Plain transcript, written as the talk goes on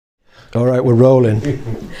All right, we're rolling.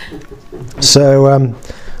 So,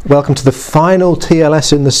 welcome to the final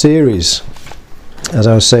TLS in the series. As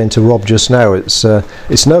I was saying to Rob just now, it's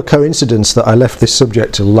no coincidence that I left this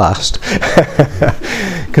subject till last,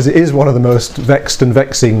 because it is one of the most vexed and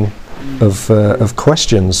vexing of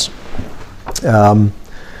questions.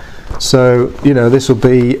 So, this will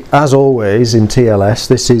be, as always in TLS,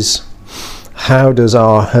 this is how does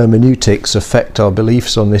our hermeneutics affect our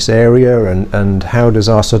beliefs on this area, and how does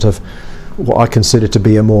our sort of, what I consider to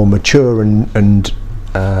be a more mature and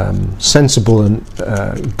sensible and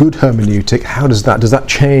good hermeneutic, how does that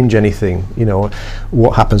change anything?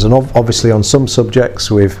 What happens? And obviously on some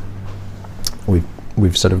subjects we've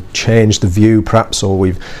sort of changed the view perhaps, or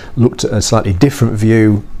we've looked at a slightly different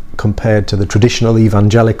view compared to the traditional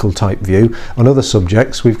evangelical type view. On other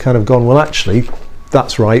subjects we've kind of gone, well, actually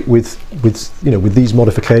that's right with these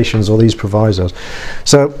modifications or these provisos.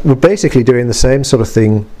 So we're basically doing the same sort of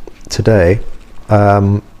thing today.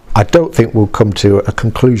 I don't think we'll come to a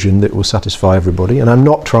conclusion that will satisfy everybody, and I'm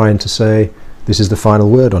not trying to say this is the final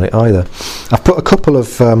word on it either. I've put a couple of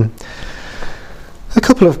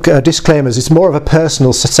disclaimers. It's more of a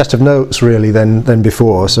personal set of notes really than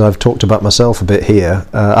before. So I've talked about myself a bit here,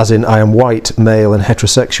 as in I am white, male and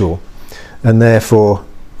heterosexual, and therefore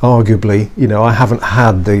arguably, I haven't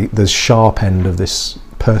had the sharp end of this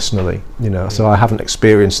personally, so I haven't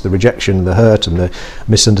experienced the rejection, the hurt and the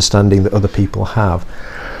misunderstanding that other people have.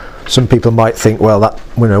 Some people might think, well,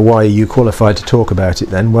 why are you qualified to talk about it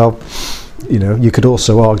then? Well, you could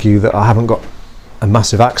also argue that I haven't got a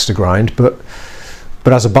massive axe to grind, but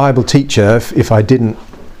as a Bible teacher, if I didn't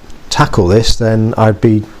tackle this, then I'd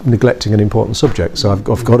be neglecting an important subject. So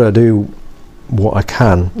I've got to do what I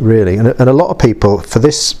can, really. And a lot of people, for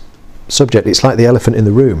this subject, it's like the elephant in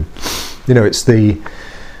the room. It's the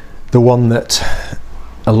one that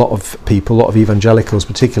a lot of people, a lot of evangelicals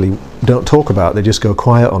particularly, don't talk about. They just go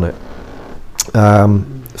quiet on it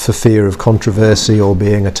for fear of controversy or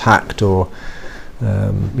being attacked or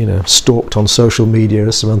stalked on social media,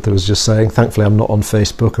 as Samantha was just saying. Thankfully I'm not on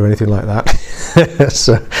Facebook or anything like that.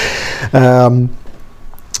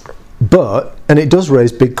 And it does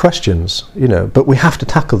raise big questions, but we have to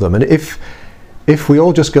tackle them. And if we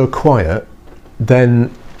all just go quiet, then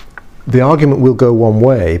the argument will go one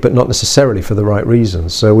way, but not necessarily for the right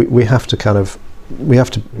reasons. So we have to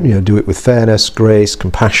do it with fairness, grace,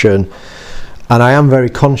 compassion. And I am very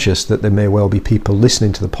conscious that there may well be people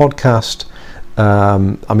listening to the podcast.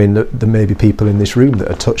 There may be people in this room that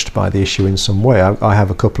are touched by the issue in some way. I have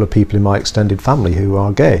a couple of people in my extended family who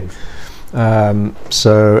are gay. And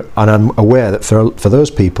I'm aware that for those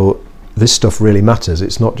people, this stuff really matters.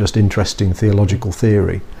 It's not just interesting theological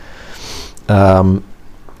theory.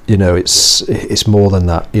 It's more than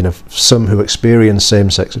that. Some who experience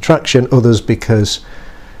same-sex attraction, others because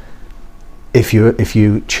if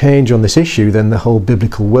you change on this issue, then the whole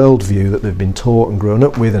biblical worldview that they've been taught and grown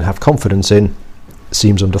up with and have confidence in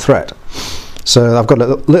seems under threat. So I've got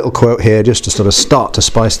a little quote here just to sort of start to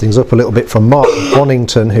spice things up a little bit from Mark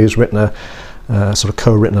Bonington, who's written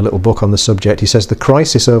co-written a little book on the subject. He says, the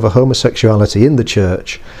crisis over homosexuality in the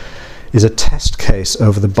church is a test case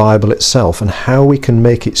over the Bible itself and how we can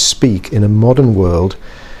make it speak in a modern world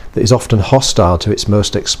that is often hostile to its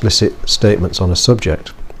most explicit statements on a subject,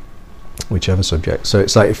 whichever subject. So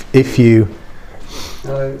it's like if you...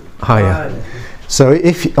 Hiya. So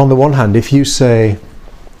if, on the one hand, if you say,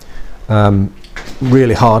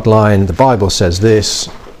 really hard line, the Bible says this,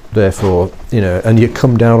 therefore, and you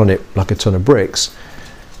come down on it like a ton of bricks,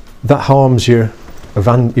 that harms your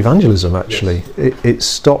evangelism, actually. Yes. It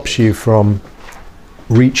stops you from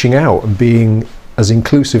reaching out and being as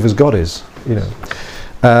inclusive as God is,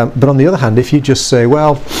 But on the other hand, if you just say,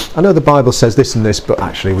 well, I know the Bible says this and this, but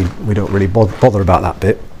actually we don't really bother about that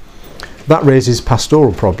bit, that raises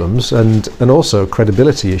pastoral problems and also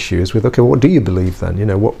credibility issues with, okay, what do you believe then?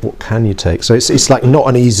 What can you take? So it's like not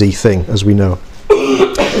an easy thing, as we know.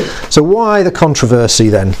 So why the controversy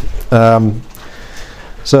then?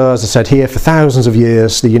 So as I said here, for thousands of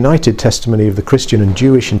years, the united testimony of the Christian and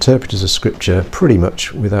Jewish interpreters of Scripture, pretty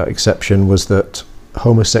much without exception, was that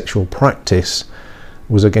homosexual practice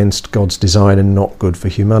was against God's design and not good for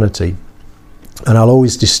humanity. And I'll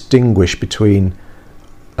always distinguish between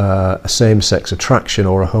a same-sex attraction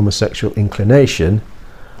or a homosexual inclination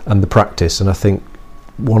and the practice. And I think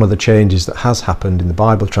one of the changes that has happened in the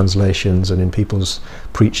Bible translations and in people's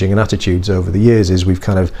preaching and attitudes over the years is we've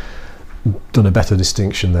kind of done a better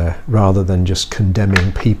distinction there, rather than just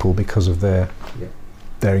condemning people because of their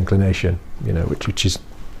inclination, which is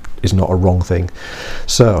not a wrong thing.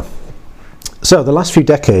 So the last few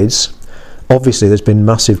decades, obviously there's been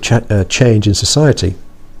massive change in society.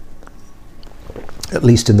 at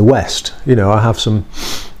least in the West. I have some,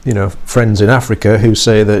 friends in Africa who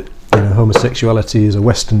say that homosexuality is a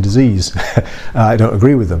Western disease. I don't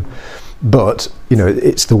agree with them, but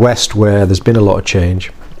it's the West where there's been a lot of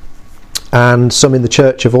change, and some in the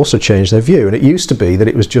church have also changed their view. And it used to be that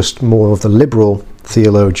it was just more of the liberal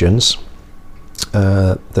theologians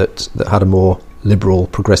that had a more liberal,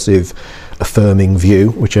 progressive, affirming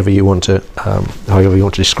view, however you want to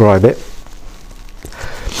describe it.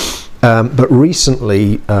 But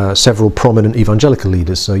recently, several prominent evangelical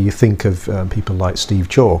leaders, so you think of people like Steve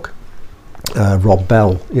Chalke, Rob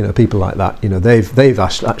Bell, people like that, they've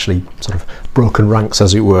actually sort of broken ranks,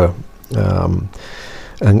 as it were,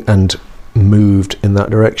 and moved in that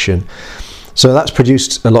direction. So that's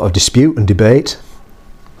produced a lot of dispute and debate.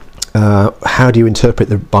 How do you interpret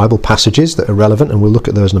the Bible passages that are relevant? And we'll look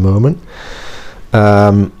at those in a moment.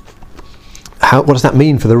 What does that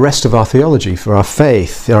mean for the rest of our theology, for our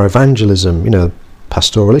faith, our evangelism,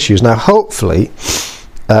 pastoral issues? Now, hopefully,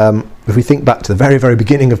 if we think back to the very, very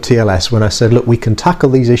beginning of TLS, when I said, look, we can tackle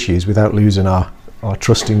these issues without losing our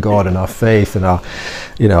trust in God and our faith and our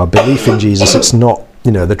belief in Jesus. It's not,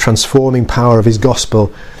 the transforming power of his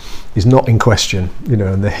gospel is not in question,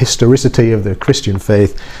 and the historicity of the Christian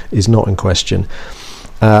faith is not in question.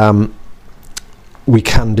 We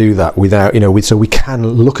can do that without, so we can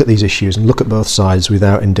look at these issues and look at both sides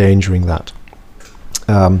without endangering that.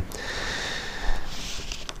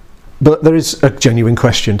 But there is a genuine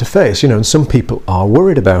question to face, and some people are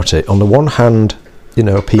worried about it. On the one hand,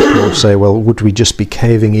 people say, well, would we just be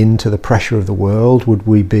caving into the pressure of the world? Would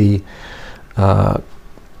we be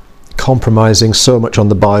compromising so much on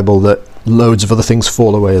the Bible that loads of other things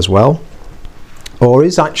fall away as well? Or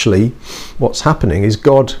is actually what's happening is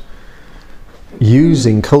God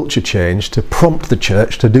using culture change to prompt the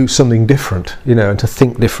church to do something different, and to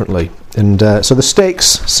think differently? And so the stakes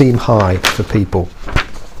seem high for people.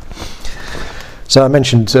 So I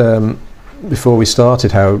mentioned before we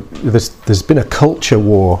started how there's been a culture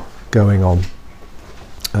war going on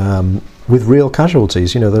with real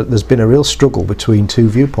casualties. There's been a real struggle between two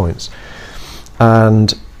viewpoints,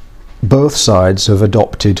 and both sides have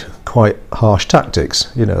adopted quite harsh tactics.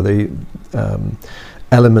 The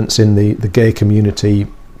elements in the gay community,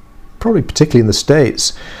 probably particularly in the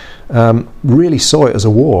States, really saw it as a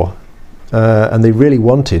war, and they really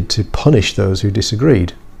wanted to punish those who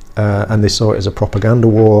disagreed. And they saw it as a propaganda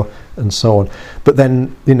war and so on. But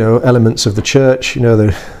then, elements of the church,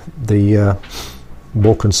 the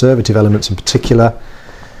more conservative elements in particular,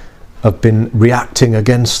 have been reacting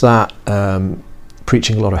against that,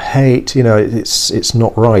 preaching a lot of hate. It's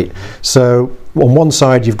not right. So on one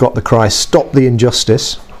side you've got the cry, stop the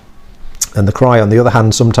injustice, and the cry on the other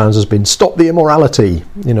hand sometimes has been, stop the immorality.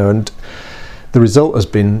 And the result has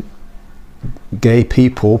been gay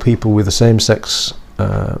people with the same-sex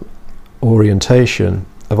orientation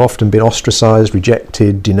have often been ostracized,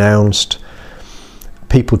 rejected, denounced.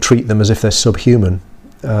 People treat them as if they're subhuman,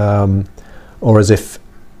 or as if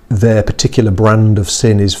their particular brand of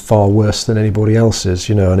sin is far worse than anybody else's,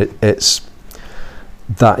 and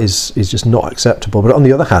that is just not acceptable. But on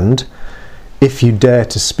the other hand, if you dare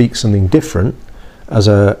to speak something different as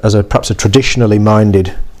a perhaps a traditionally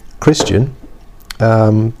minded Christian,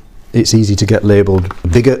 it's easy to get labelled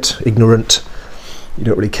bigot, ignorant. You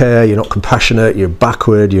don't really care, you're not compassionate, you're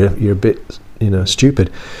backward, you're a bit stupid.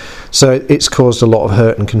 So it's caused a lot of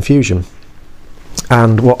hurt and confusion.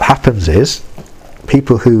 And what happens is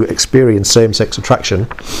people who experience same-sex attraction,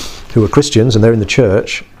 who are Christians and they're in the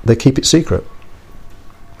church, they keep it secret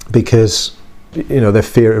because their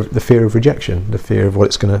fear of rejection, the fear of what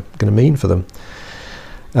it's going to mean for them.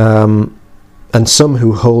 And some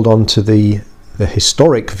who hold on to the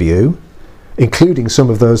historic view, including some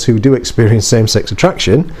of those who do experience same-sex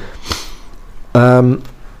attraction,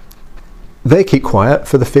 they keep quiet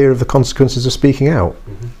for the fear of the consequences of speaking out.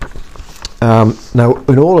 Now,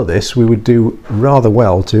 in all of this, we would do rather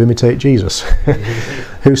well to imitate Jesus,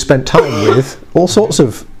 who spent time with all sorts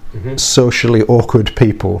of socially awkward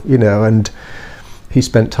people, and he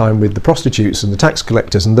spent time with the prostitutes and the tax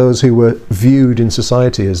collectors and those who were viewed in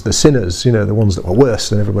society as the sinners, the ones that were worse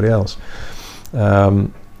than everybody else.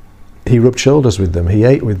 He rubbed shoulders with them. He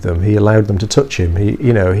ate with them. He allowed them to touch him.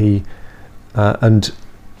 And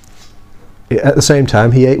at the same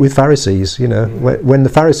time, he ate with Pharisees. When the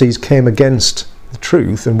Pharisees came against the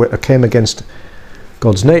truth and came against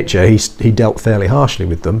God's nature, he dealt fairly harshly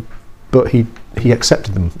with them, but he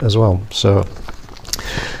accepted them as well. So,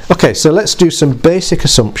 okay, so let's do some basic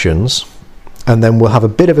assumptions, and then we'll have a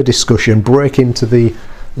bit of a discussion. Break into the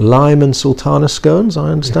lime and sultana scones, I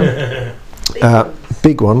understand.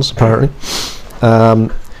 Big ones, apparently.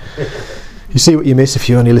 You see what you miss if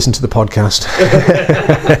you only listen to the podcast.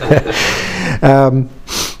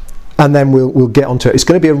 And then we'll get onto it. It's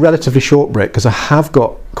going to be a relatively short break because I have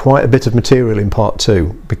got quite a bit of material in part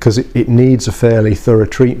 2 because it needs a fairly thorough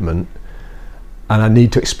treatment, and I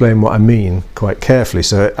need to explain what I mean quite carefully.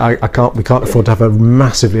 So we can't afford to have a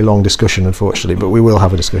massively long discussion, unfortunately, but we will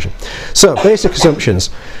have a discussion. So, basic assumptions.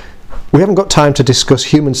 We haven't got time to discuss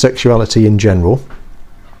human sexuality in general,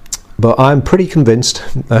 but I'm pretty convinced,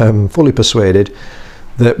 fully persuaded,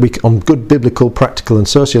 that on good biblical, practical and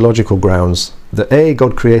sociological grounds, that A,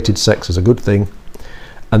 God created sex as a good thing,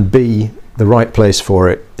 and B, the right place for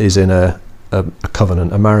it is in a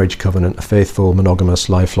covenant, a marriage covenant, a faithful, monogamous,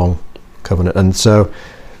 lifelong covenant. And so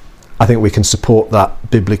I think we can support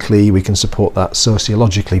that biblically, we can support that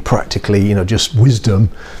sociologically, practically, just wisdom.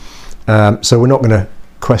 So we're not going to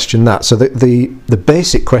question that. So the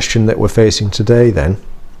basic question that we're facing today then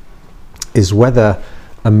is whether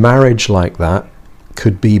a marriage like that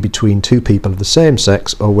could be between two people of the same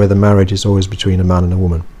sex, or whether marriage is always between a man and a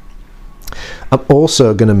woman. I'm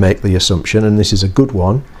also going to make the assumption, and this is a good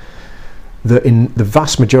one, that in the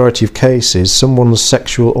vast majority of cases, someone's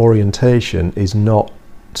sexual orientation is not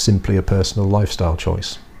simply a personal lifestyle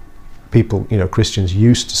choice. People, Christians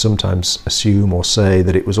used to sometimes assume or say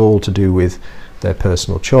that it was all to do with their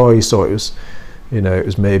personal choice, or it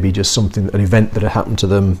was maybe just an event that had happened to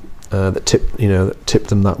them that tipped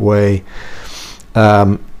them that way.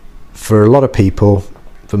 For a lot of people,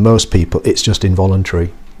 for most people, it's just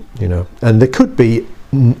involuntary, and there could be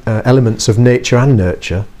elements of nature and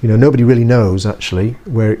nurture. Nobody really knows actually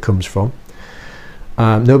where it comes from.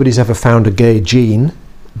 Nobody's ever found a gay gene,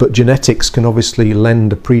 but genetics can obviously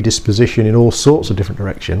lend a predisposition in all sorts of different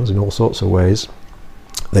directions, in all sorts of ways.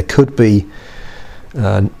 There could be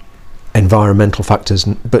environmental factors,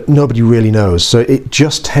 but nobody really knows. So it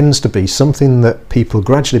just tends to be something that people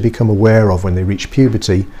gradually become aware of when they reach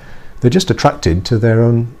puberty. They're just attracted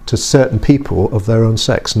to certain people of their own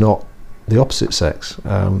sex, not the opposite sex.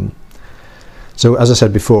 So as I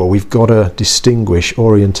said before, we've got to distinguish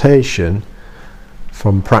orientation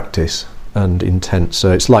from practice and intent.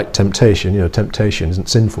 So it's like temptation. Temptation isn't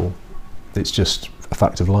sinful. It's just a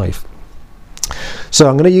fact of life. So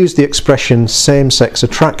I'm going to use the expression same-sex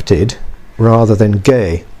attracted rather than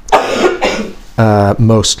gay,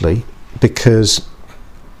 mostly, because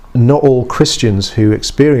not all Christians who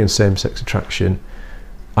experience same-sex attraction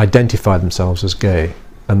identify themselves as gay,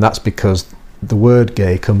 and that's because the word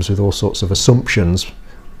gay comes with all sorts of assumptions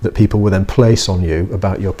that people will then place on you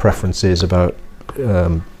about your preferences, about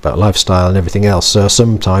lifestyle and everything else. So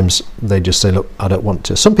sometimes they just say, look, I don't want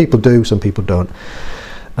to. Some people do, some people don't.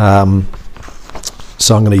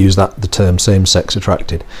 So I'm going to use the term same-sex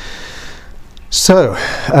attracted. So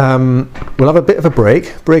we'll have a bit of a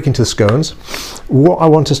break into the scones. What I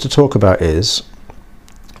want us to talk about is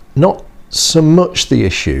not so much the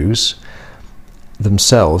issues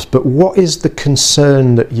themselves, but what is the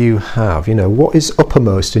concern that you have? What is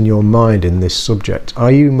uppermost in your mind in this subject?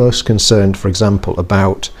 Are you most concerned, for example,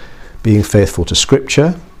 about being faithful to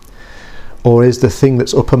Scripture? Or is the thing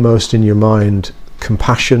that's uppermost in your mind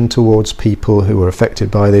compassion towards people who are affected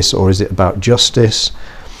by this? Or is it about justice?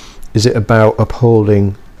 Is it about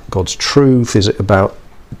upholding God's truth? Is it about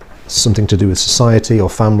something to do with society or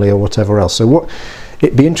family or whatever else? So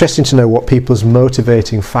it'd be interesting to know what people's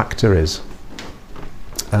motivating factor is.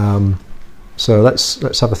 So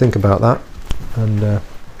let's have a think about that, and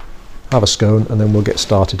have a scone, and then we'll get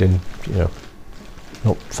started in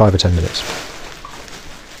not 5 or 10 minutes.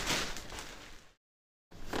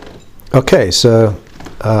 Okay, so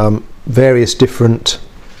various different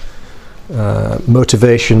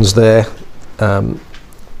motivations there.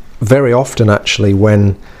 Very often, actually,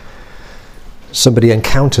 when somebody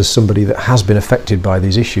encounters somebody that has been affected by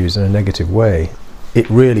these issues in a negative way, it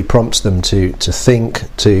really prompts them to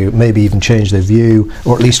think, to maybe even change their view,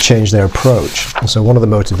 or at least change their approach. And so one of the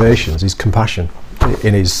motivations is compassion.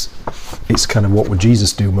 It's kind of what would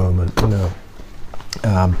Jesus do moment, But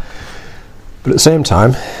at the same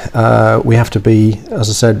time, we have to be, as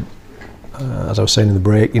I said, as I was saying in the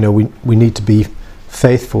break, we need to be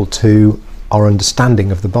faithful to our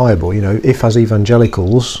understanding of the Bible. If as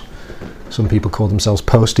evangelicals, some people call themselves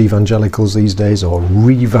post-evangelicals these days, or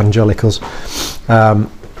re-evangelicals.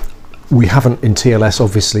 We haven't in TLS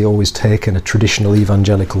obviously always taken a traditional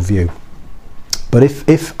evangelical view. But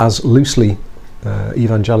if as loosely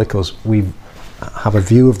evangelicals we have a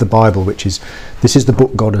view of the Bible, which is, this is the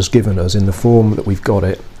book God has given us in the form that we've got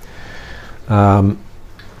it,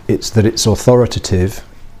 it's that it's authoritative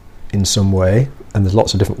in some way, and there's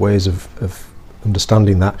lots of different ways of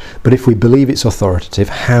understanding that. But if we believe it's authoritative,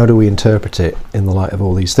 how do we interpret it in the light of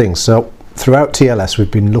all these things? So throughout TLS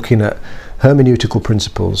we've been looking at hermeneutical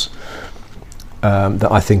principles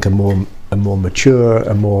that I think are more mature,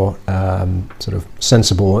 and more sort of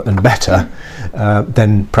sensible and better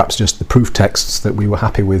than perhaps just the proof texts that we were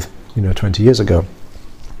happy with, 20 years ago.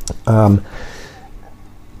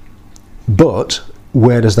 But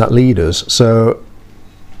where does that lead us? So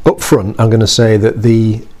up front, I'm going to say that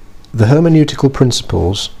the hermeneutical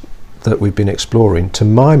principles that we've been exploring, to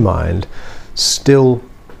my mind, still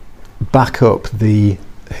back up the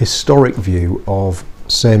historic view of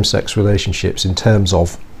same-sex relationships in terms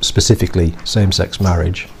of specifically same-sex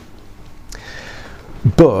marriage.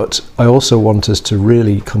 But I also want us to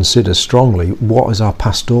really consider strongly what is our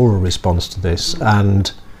pastoral response to this,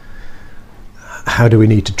 and how do we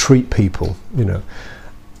need to treat people.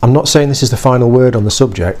 I'm not saying this is the final word on the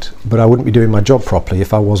subject, but I wouldn't be doing my job properly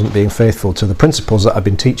if I wasn't being faithful to the principles that I've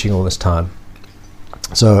been teaching all this time.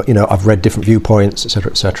 So I've read different viewpoints,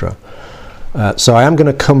 etc., etc. So I am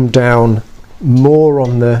going to come down more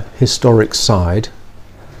on the historic side,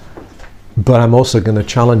 but I'm also going to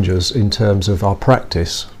challenge us in terms of our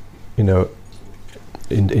practice, in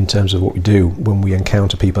terms of what we do when we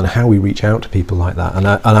encounter people and how we reach out to people like that. And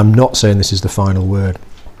I'm not saying this is the final word.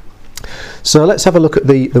 So let's have a look at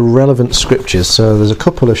the relevant scriptures. So there's a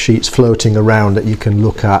couple of sheets floating around that you can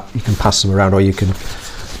look at. You can pass them around, or you can,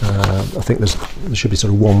 I think there should be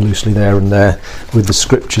sort of one loosely there and there with the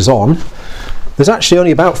scriptures on. There's actually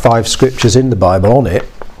only about 5 scriptures in the Bible on it,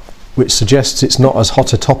 which suggests it's not as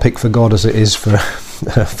hot a topic for God as it is for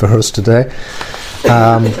for us today.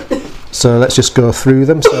 So let's just go through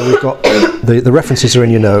them. So we've got the references are in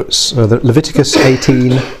your notes. So Leviticus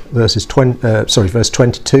 18 verse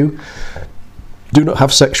 22. Do not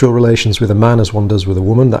have sexual relations with a man as one does with a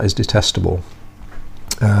woman, that is detestable.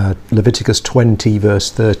 Leviticus 20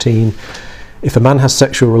 verse 13. If a man has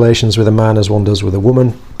sexual relations with a man as one does with a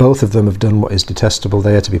woman, both of them have done what is detestable.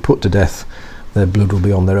 They are to be put to death. Their blood will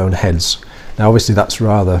be on their own heads. Now obviously that's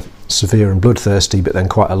rather severe and bloodthirsty, but then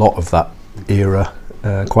quite a lot of that era,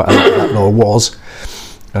 quite a lot of that law was.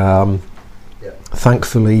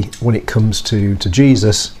 Thankfully, when it comes to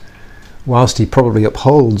Jesus, whilst he probably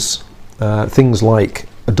upholds things like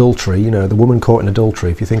adultery, the woman caught in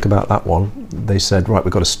adultery, if you think about that one, they said, right,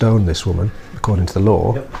 we've got to stone this woman according to the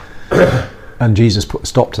law. Yep. And Jesus put a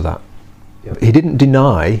stop to that. Yep. He didn't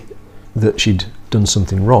deny that she'd done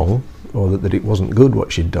something wrong, or that it wasn't good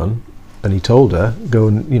what she'd done, and he told her, go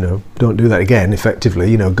and don't do that again,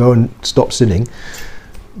 effectively, go and stop sinning.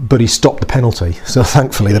 But he stopped the penalty, so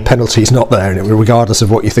thankfully the penalty is not there, and regardless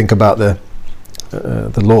of what you think about the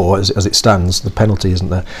law as it stands, the penalty isn't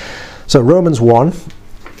there. So Romans 1,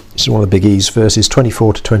 this is one of the big E's, verses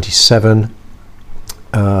 24 to 27.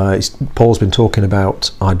 Paul's been talking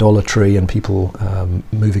about idolatry and people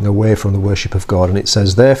moving away from the worship of God, and it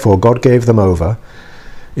says, therefore God gave them over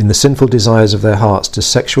in the sinful desires of their hearts to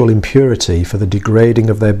sexual impurity for the degrading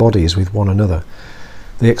of their bodies with one another.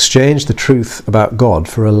 They exchanged the truth about God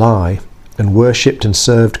for a lie, and worshipped and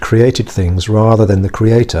served created things rather than the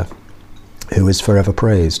Creator, who is forever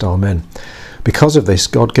praised. Amen. Because of this,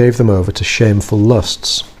 God gave them over to shameful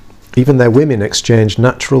lusts. Even their women exchanged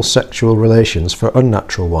natural sexual relations for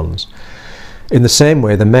unnatural ones. In the same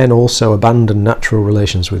way, the men also abandoned natural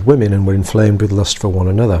relations with women and were inflamed with lust for one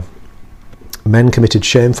another. Men committed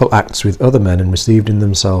shameful acts with other men and received in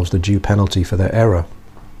themselves the due penalty for their error.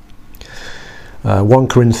 1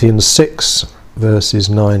 Corinthians 6, verses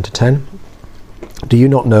 9 to 10. Do you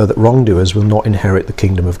not know that wrongdoers will not inherit the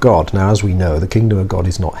kingdom of God? Now, as we know, the kingdom of God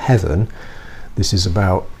is not heaven. This is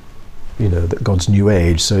about, that God's new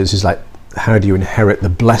age. So this is like, how do you inherit the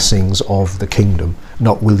blessings of the kingdom?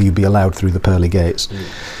 Not will you be allowed through the pearly gates.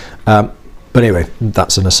 But anyway,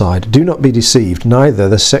 that's an aside. Do not be deceived. Neither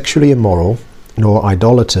the sexually immoral, nor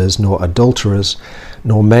idolaters, nor adulterers,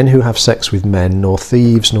 nor men who have sex with men, nor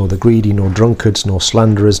thieves, nor the greedy, nor drunkards, nor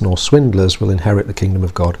slanderers, nor swindlers will inherit the kingdom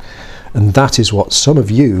of God. And that is what some of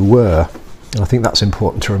you were. And I think that's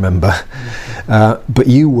important to remember. But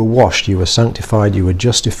you were washed, you were sanctified, you were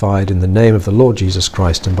justified in the name of the Lord Jesus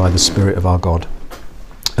Christ and by the Spirit of our God.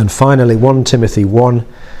 And finally, 1 Timothy 1,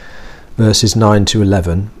 verses 9 to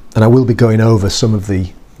 11. And I will be going over some of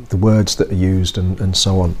the words that are used and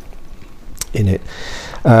so on in it.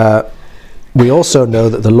 We also know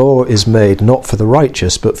that the law is made not for the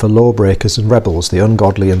righteous, but for lawbreakers and rebels, the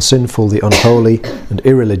ungodly and sinful, the unholy and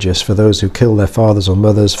irreligious, for those who kill their fathers or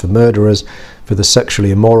mothers, for murderers, for the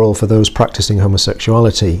sexually immoral, for those practicing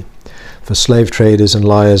homosexuality, for slave traders and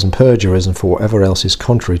liars and perjurers, and for whatever else is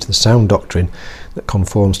contrary to the sound doctrine that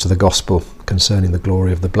conforms to the gospel concerning the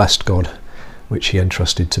glory of the blessed God, which he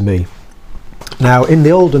entrusted to me. Now, in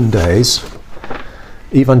the olden days,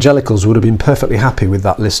 evangelicals would have been perfectly happy with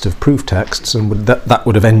that list of proof texts, and that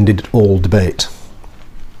would have ended all debate.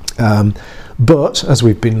 But, as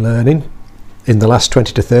we've been learning, in the last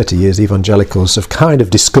 20 to 30 years, evangelicals have kind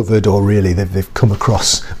of discovered, or really they've come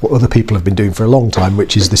across what other people have been doing for a long time,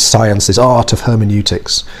 which is this science, this art of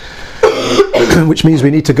hermeneutics, which means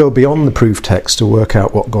we need to go beyond the proof text to work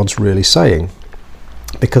out what God's really saying.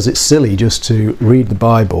 Because it's silly just to read the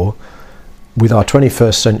Bible with our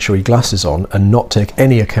 21st century glasses on and not take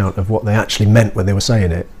any account of what they actually meant when they were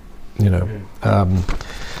saying it.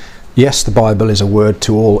 Yes, the Bible is a word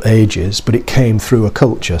to all ages, but it came through a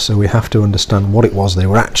culture, so we have to understand what it was they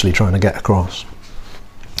were actually trying to get across.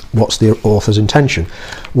 What's the author's intention?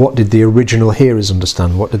 What did the original hearers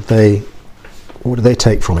understand? What did they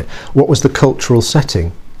take from it? What was the cultural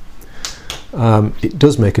setting? It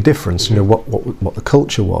does make a difference, what the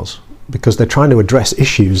culture was, because they're trying to address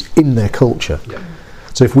issues in their culture. Yeah.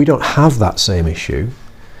 So if we don't have that same issue,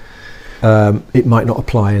 it might not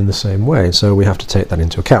apply in the same way, so we have to take that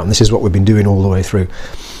into account. And this is what we've been doing all the way through.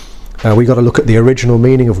 We've got to look at the original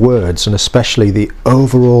meaning of words, and especially the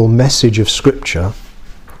overall message of Scripture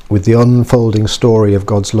with the unfolding story of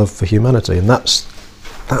God's love for humanity. And that's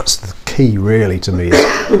the key, really, to me.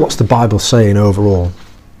 What's the Bible saying overall?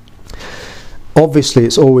 Obviously,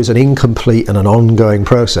 it's always an incomplete and an ongoing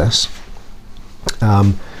process.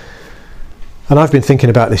 And I've been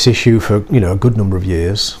thinking about this issue for a good number of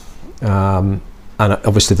years. And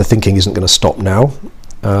obviously the thinking isn't going to stop now.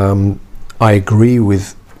 I agree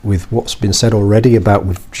with what's been said already about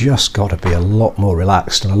we've just got to be a lot more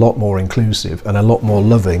relaxed and a lot more inclusive and a lot more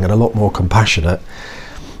loving and a lot more compassionate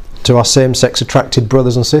to our same-sex attracted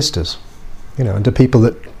brothers and sisters, and to people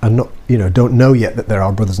that are not, don't know yet that there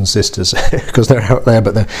are brothers and sisters because they're out there,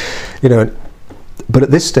 but but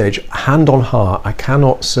at this stage, hand on heart, I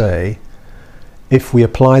cannot say, if we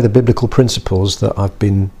apply the biblical principles that I've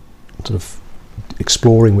been sort of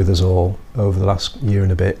exploring with us all over the last year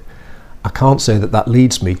and a bit, I can't say that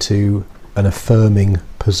leads me to an affirming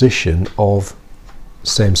position of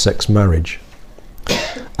same-sex marriage.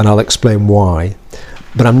 And I'll explain why.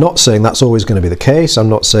 But I'm not saying that's always going to be the case. I'm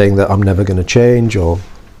not saying that I'm never going to change or,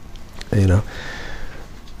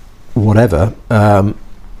 whatever.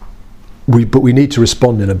 But we need to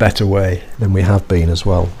respond in a better way than we have been as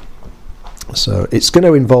well. So it's going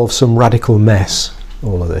to involve some radical mess,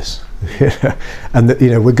 all of this. And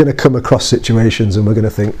we're going to come across situations and we're going to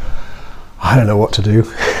think, I don't know what to do.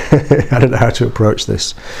 I don't know how to approach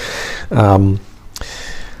this.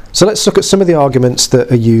 So let's look at some of the arguments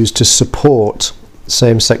that are used to support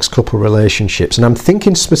same-sex couple relationships. And I'm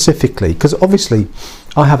thinking specifically, because obviously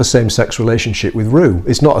I have a same-sex relationship with Rue.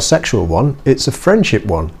 It's not a sexual one, it's a friendship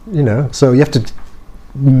one, so you have to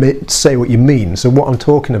say what you mean. So what I'm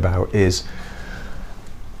talking about is,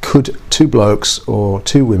 could two blokes or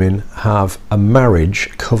two women have a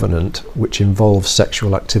marriage covenant which involves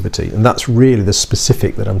sexual activity? And that's really the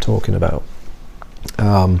specific that I'm talking about.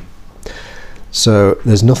 So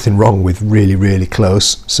there's nothing wrong with really, really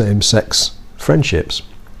close same-sex friendships.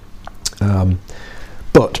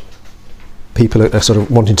 But people are sort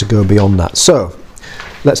of wanting to go beyond that. So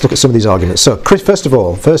let's look at some of these arguments. So first of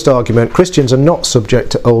all, first argument, Christians are not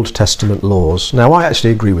subject to Old Testament laws. Now I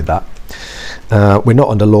actually agree with that. We're not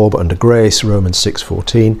under law but under grace, Romans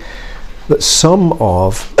 6:14. But some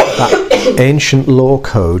of that ancient law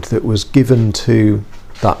code that was given to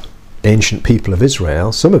that ancient people of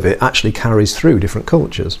Israel, some of it actually carries through different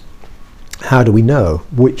cultures. How do we know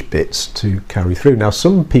which bits to carry through? Now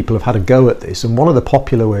some people have had a go at this, and one of the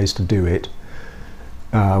popular ways to do it,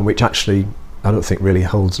 which actually I don't think really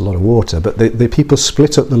holds a lot of water, but the people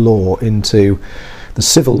split up the law into the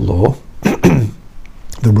civil law,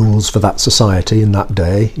 the rules for that society in that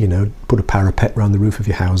day, put a parapet around the roof of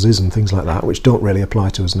your houses and things like that, which don't really apply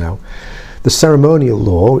to us now. The ceremonial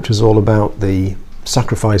law, which was all about the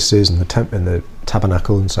sacrifices and the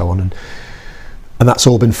tabernacle and so on, and that's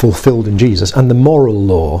all been fulfilled in Jesus. And the moral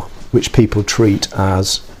law, which people treat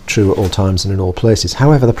as true at all times and in all places.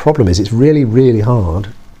 However, the problem is it's really, really hard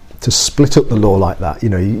to split up the law like that.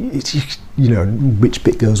 Which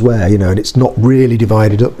bit goes where, and it's not really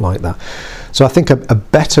divided up like that. So I think a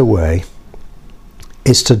better way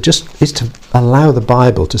is to allow the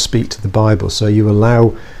Bible to speak to the Bible. So you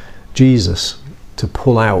allow Jesus to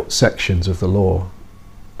pull out sections of the law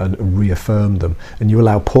and reaffirm them, and you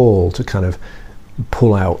allow Paul to kind of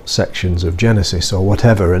pull out sections of Genesis or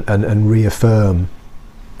whatever and reaffirm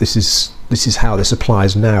this is how this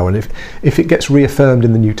applies now. And if it gets reaffirmed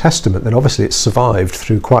in the New Testament, then obviously it's survived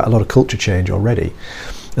through quite a lot of culture change already,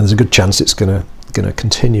 and there's a good chance it's going to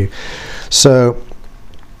continue. So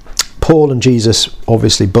Paul and Jesus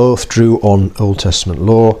obviously both drew on Old Testament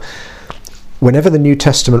law. Whenever the New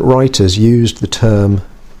Testament writers used the term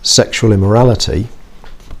sexual immorality,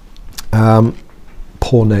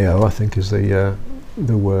 porneo, I think is the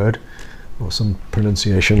word, or some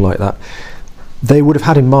pronunciation like that, they would have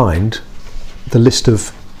had in mind the list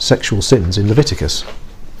of sexual sins in Leviticus.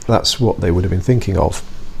 That's what they would have been thinking of.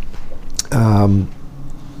 And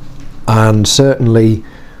certainly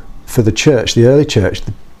for the church, the early church,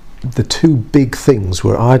 the two big things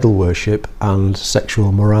were idol worship and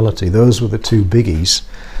sexual morality. Those were the two biggies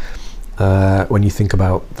when you think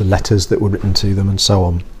about the letters that were written to them and so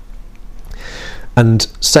on. And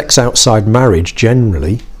sex outside marriage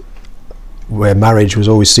generally, where marriage was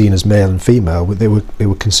always seen as male and female, they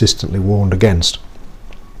were consistently warned against.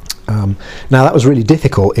 Now that was really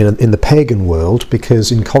difficult in the pagan world,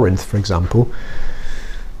 because in Corinth, for example,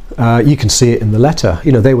 you can see it in the letter.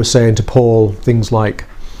 They were saying to Paul things like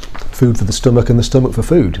food for the stomach and the stomach for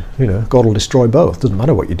food. God will destroy both. Doesn't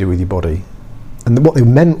matter what you do with your body. And what they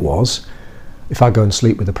meant was, if I go and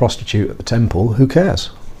sleep with a prostitute at the temple, who cares?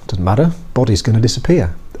 Doesn't matter. Body's going to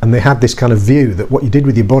disappear. And they had this kind of view that what you did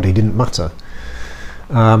with your body didn't matter.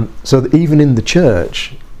 So that even in the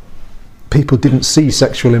church, people didn't see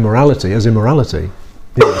sexual immorality as immorality.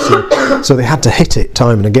 So they had to hit it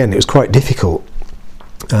time and again. It was quite difficult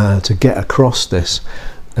to get across this,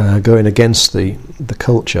 going against the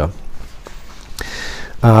culture.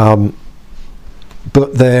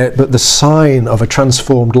 But the sign of a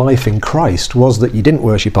transformed life in Christ was that you didn't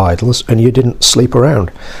worship idols and you didn't sleep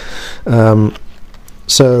around.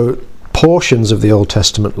 So portions of the Old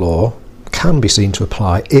Testament law can be seen to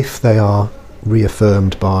apply if they are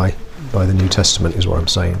reaffirmed by the New Testament, is what I'm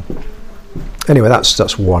saying. Anyway,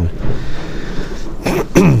 that's one.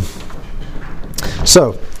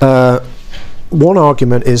 So one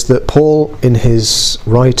argument is that Paul, in his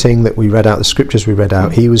writing that we read out, the scriptures we read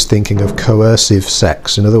out, he was thinking of coercive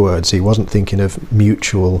sex. In other words, he wasn't thinking of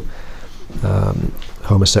mutual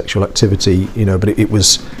homosexual activity, but it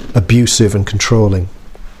was abusive and controlling.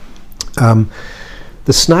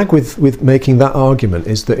 The snag with making that argument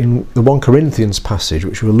is that in the 1 Corinthians passage,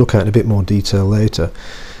 which we'll look at in a bit more detail later,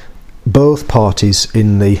 both parties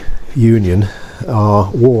in the union are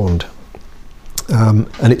warned.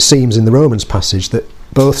 And it seems in the Romans passage that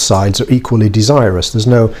both sides are equally desirous. There's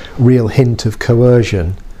no real hint of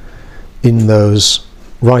coercion in those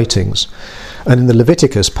writings. And in the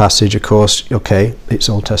Leviticus passage, of course, it's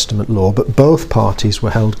Old Testament law, but both parties were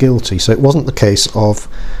held guilty. So it wasn't the case of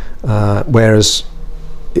whereas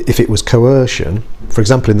if it was coercion, for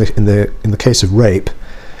example, in the case of rape,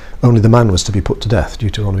 only the man was to be put to death,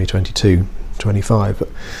 Deuteronomy 22:25.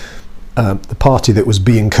 The party that was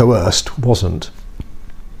being coerced wasn't.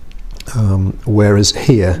 Whereas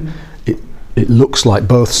here, it looks like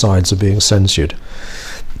both sides are being censured.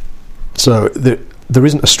 So there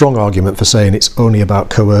isn't a strong argument for saying it's only about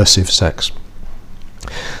coercive sex.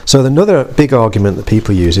 So another big argument that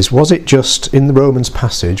people use is, was it just in the Romans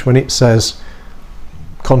passage when it says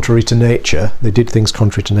contrary to nature, they did things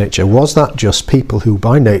contrary to nature, was that just people who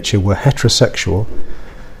by nature were heterosexual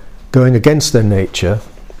going against their nature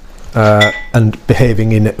and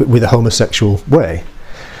behaving with a homosexual way?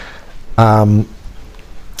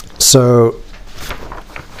 So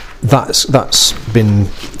that's been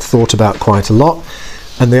thought about quite a lot,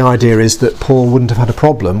 and the idea is that Paul wouldn't have had a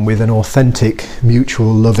problem with an authentic,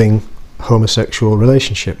 mutual, loving homosexual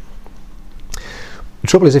relationship. The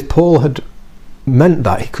trouble is, if Paul had meant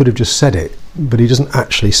that, he could have just said it, but he doesn't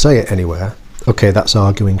actually say it anywhere. That's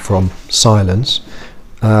arguing from silence.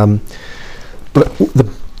 But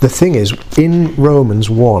the thing is, in Romans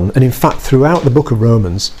 1, and in fact throughout the book of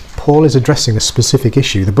Romans, Paul is addressing a specific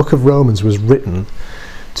issue. The book of Romans was written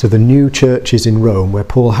to the new churches in Rome where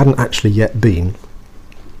Paul hadn't actually yet been.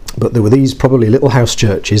 But there were these probably little house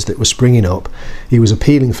churches that were springing up. He was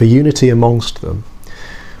appealing for unity amongst them.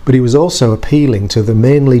 But he was also appealing to the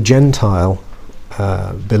mainly Gentile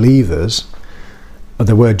believers.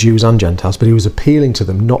 There were Jews and Gentiles, but he was appealing to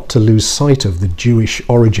them not to lose sight of the Jewish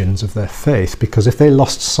origins of their faith, because if they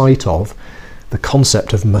lost sight of the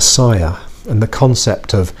concept of Messiah and the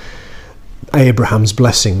concept of Abraham's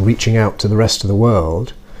blessing reaching out to the rest of the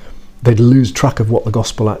world, they'd lose track of what the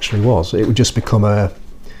gospel actually was. It would just become an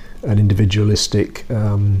individualistic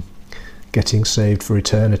getting saved for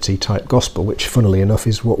eternity type gospel, which funnily enough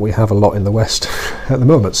is what we have a lot in the West at the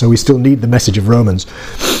moment. So we still need the message of Romans.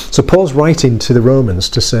 So Paul's writing to the Romans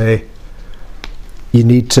to say, you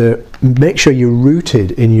need to make sure you're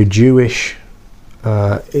rooted in your Jewish,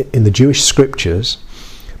 in the Jewish scriptures,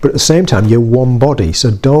 but at the same time you're one body,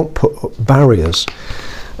 so don't put up barriers.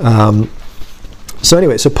 So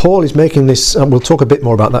anyway, so Paul is making this, and we'll talk a bit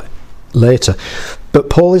more about that later, but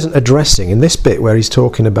Paul isn't addressing, in this bit where he's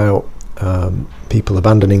talking about people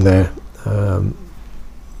abandoning the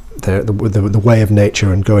way of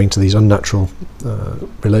nature and going to these unnatural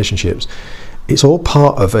relationships, it's all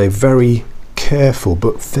part of a very careful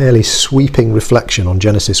but fairly sweeping reflection on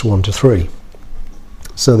Genesis 1 to 3.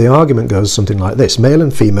 So the argument goes something like this: male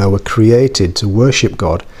and female were created to worship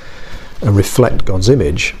God and reflect God's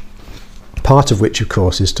image, part of which of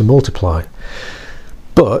course is to multiply.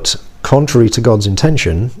 But contrary to God's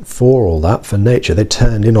intention for all that, for nature, they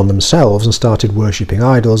turned in on themselves and started worshipping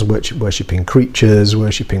idols, worshipping creatures,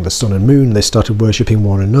 worshipping the sun and moon. They started worshipping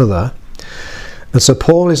one another. And so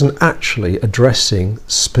Paul isn't actually addressing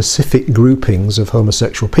specific groupings of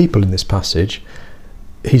homosexual people in this passage.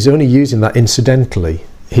 He's only using that incidentally.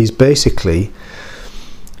 He's basically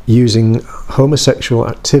using homosexual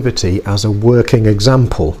activity as a working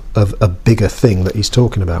example of a bigger thing that he's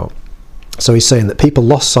talking about. So he's saying that people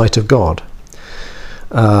lost sight of God,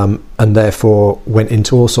 and therefore went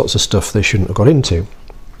into all sorts of stuff they shouldn't have got into.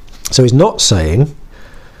 So he's not saying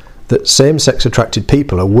that same-sex attracted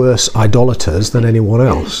people are worse idolaters than anyone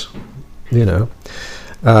else,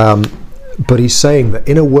 but he's saying that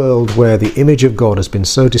in a world where the image of God has been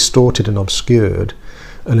so distorted and obscured,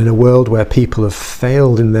 and in a world where people have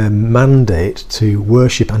failed in their mandate to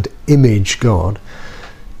worship and image God,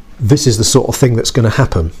 this is the sort of thing that's going to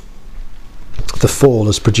happen. The fall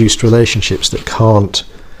has produced relationships that can't,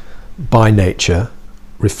 by nature,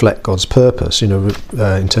 reflect God's purpose, in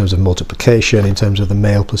terms of multiplication, in terms of the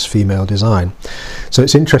male plus female design. So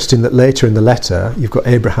it's interesting that later in the letter, you've got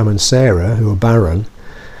Abraham and Sarah, who are barren.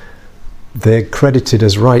 They're credited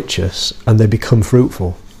as righteous, and they become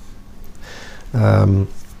fruitful.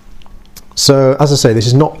 So, as I say, this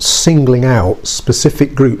is not singling out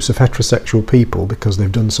specific groups of heterosexual people because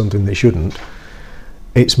they've done something they shouldn't.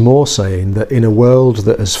 It's more saying that in a world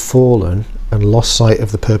that has fallen and lost sight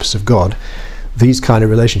of the purpose of God, these kind of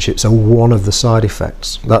relationships are one of the side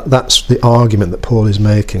effects. That's the argument that Paul is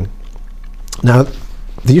making. Now,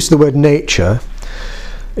 the use of the word nature,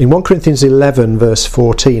 in 1 Corinthians 11 verse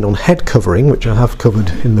 14 on head covering, which I have covered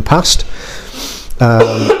in the past,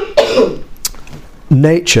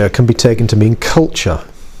 nature can be taken to mean culture.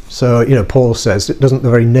 So, Paul says, doesn't the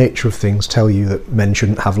very nature of things tell you that men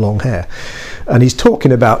shouldn't have long hair? And he's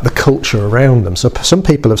talking about the culture around them. So some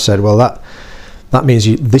people have said, well, that means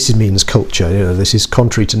this means culture. This is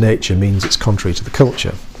contrary to nature, means it's contrary to the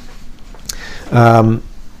culture. But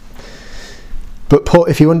Paul,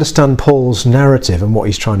 if you understand Paul's narrative and what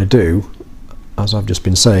he's trying to do, as I've just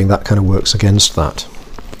been saying, that kind of works against that.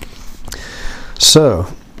 So,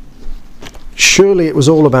 surely it was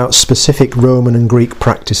all about specific Roman and Greek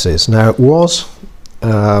practices. Now it was,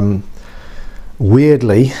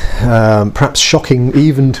 weirdly, perhaps shocking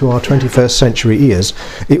even to our 21st century ears,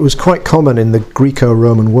 it was quite common in the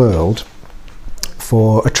Greco-Roman world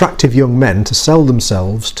for attractive young men to sell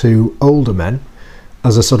themselves to older men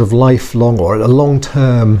as a sort of lifelong or a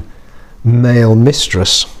long-term male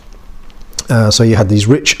mistress. So you had these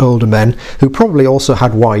rich older men who probably also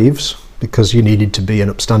had wives, because you needed to be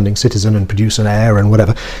an upstanding citizen and produce an heir and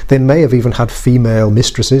whatever. They may have even had female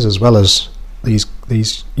mistresses as well as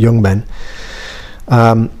these young men.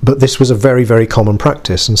 But this was a very, very common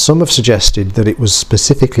practice, and some have suggested that it was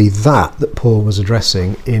specifically that Paul was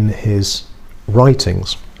addressing in his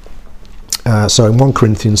writings. So in 1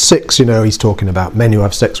 Corinthians 6, he's talking about men who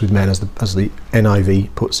have sex with men, as the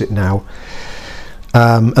NIV puts it now.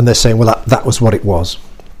 And they're saying, well, that was what it was.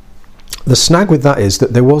 The snag with that is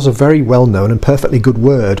that there was a very well-known and perfectly good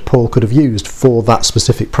word Paul could have used for that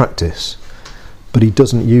specific practice, but he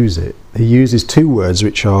doesn't use it. He uses two words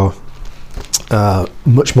which are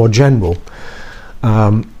much more general.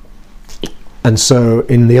 And so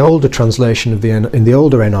in the older translation in the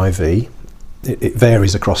older NIV, it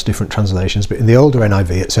varies across different translations, but in the older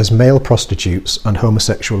NIV it says male prostitutes and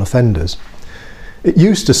homosexual offenders. It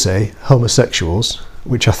used to say homosexuals,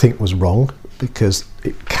 which I think was wrong, because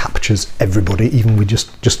it captures everybody, even with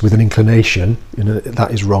just with an inclination.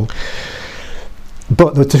 That is wrong.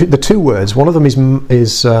 But the two words, one of them is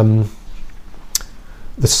the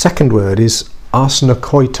second word is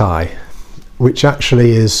arsenokoitai, which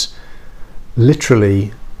actually is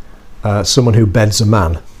literally someone who beds a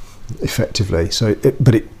man, effectively. So,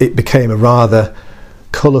 it became a rather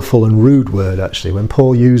colourful and rude word. Actually, when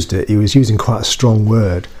Paul used it, he was using quite a strong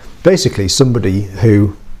word. Basically, somebody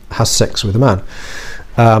who has sex with a man,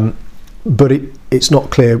 but it's not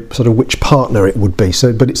clear sort of which partner it would be.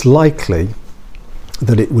 So, but it's likely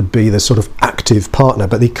that it would be the sort of active partner.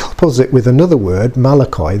 But he couples it with another word,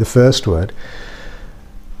 malakoi, the first word,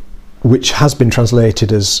 which has been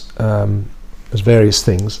translated as various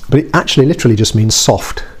things, but it actually literally just means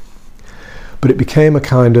soft. But it became a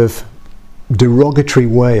kind of derogatory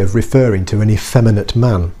way of referring to an effeminate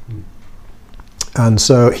man. And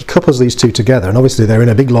so he couples these two together, and obviously they're in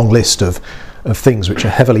a big long list of things which are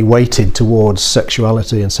heavily weighted towards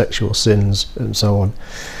sexuality and sexual sins and so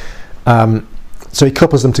on. So he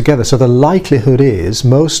couples them together. So the likelihood is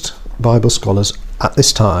most Bible scholars at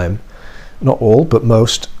this time, not all, but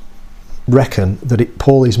most, reckon that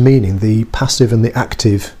Paul is meaning the passive and the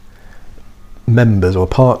active members or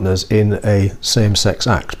partners in a same-sex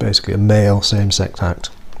act, basically a male same-sex act.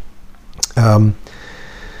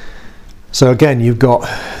 So again, you've got,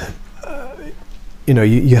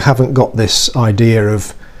 you haven't got this idea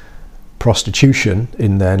of prostitution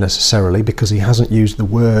in there necessarily, because he hasn't used the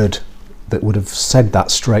word that would have said that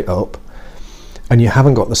straight up, and you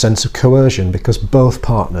haven't got the sense of coercion because both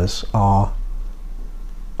partners are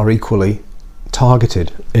equally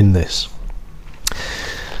targeted in this.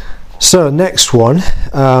 So next one,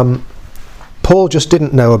 Paul just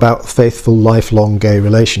didn't know about faithful lifelong gay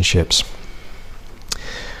relationships.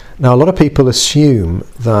 Now a lot of people assume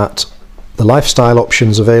that the lifestyle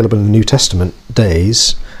options available in the New Testament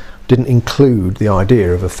days didn't include the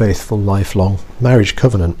idea of a faithful lifelong marriage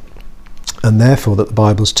covenant, and therefore that the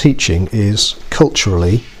Bible's teaching is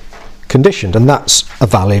culturally conditioned, and that's a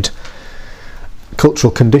valid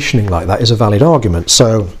cultural conditioning like that is a valid argument.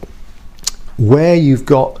 So where you've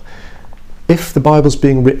got, if the Bible's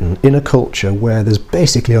being written in a culture where there's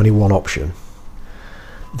basically only one option,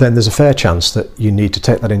 then there's a fair chance that you need to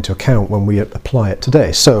take that into account when we apply it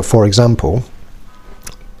today. So for example,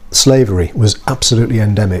 slavery was absolutely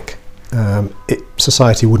endemic.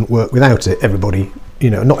 Society wouldn't work without it. Everybody,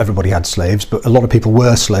 not everybody had slaves, but a lot of people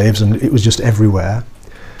were slaves, and it was just everywhere.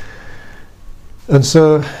 And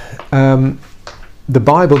so the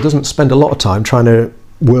Bible doesn't spend a lot of time trying to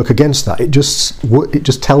work against that. It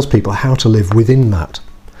just tells people how to live within that.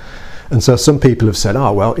 And so some people have said,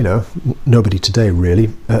 nobody today really,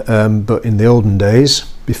 but in the olden days,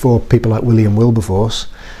 before people like William Wilberforce,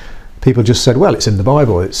 people just said, well, it's in the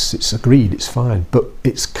Bible, it's agreed, it's fine. But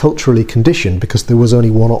it's culturally conditioned because there was only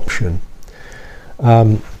one option.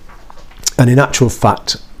 And in actual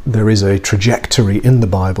fact, there is a trajectory in the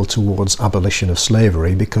Bible towards abolition of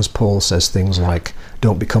slavery, because Paul says things like,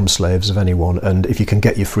 don't become slaves of anyone, and if you can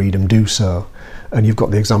get your freedom, do so. And you've got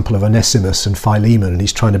the example of Onesimus and Philemon, and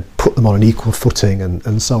he's trying to put them on an equal footing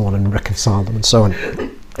and so on, and reconcile them and so on.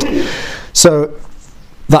 So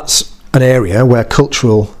that's an area where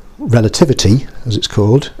cultural relativity, as it's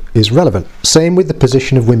called, is relevant. Same with the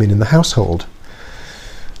position of women in the household.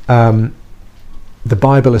 The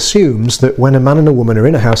Bible assumes that when a man and a woman are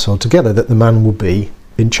in a household together, that the man will be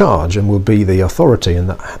in charge and will be the authority in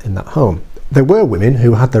that home. There were women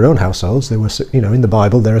who had their own households. They were, in the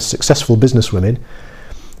Bible, there are successful businesswomen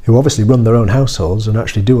who obviously run their own households and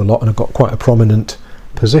actually do a lot and have got quite a prominent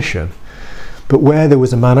position. But where there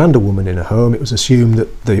was a man and a woman in a home, it was assumed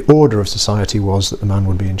that the order of society was that the man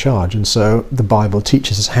would be in charge. And so the Bible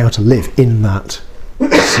teaches us how to live in that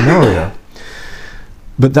scenario.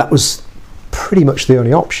 But that was pretty much the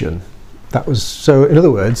only option. So in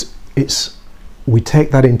other words, we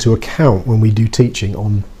take that into account when we do teaching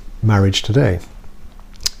on marriage today.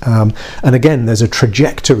 And again, there's a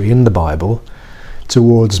trajectory in the Bible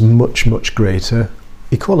towards much, much greater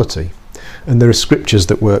equality. And there are scriptures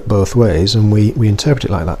that work both ways, and we interpret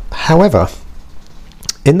it like that. However,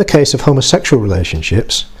 in the case of homosexual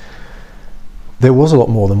relationships, there was a lot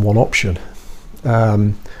more than one option.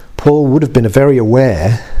 Paul would have been very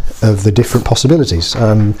aware of the different possibilities.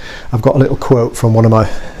 I've got a little quote from one of my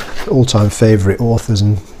all-time favourite authors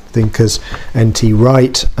and thinkers, N.T.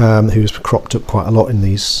 Wright, who's cropped up quite a lot in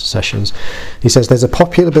these sessions. He says, there's a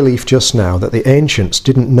popular belief just now that the ancients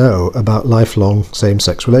didn't know about lifelong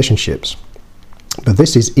same-sex relationships. But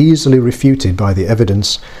this is easily refuted by the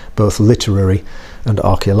evidence, both literary and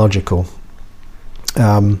archaeological.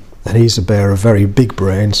 And he's a bear of very big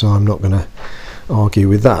brain, so I'm not going to argue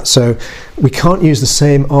with that. So we can't use the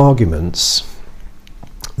same arguments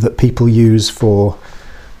that people use for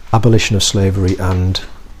abolition of slavery and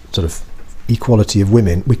sort of equality of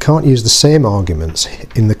women. We can't use the same arguments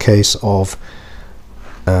in the case of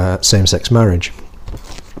same-sex marriage,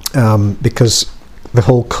 because the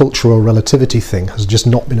whole cultural relativity thing has just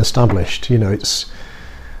not been established.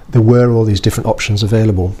 There were all these different options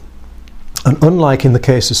available. And unlike in the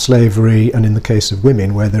case of slavery and in the case of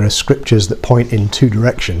women, where there are scriptures that point in two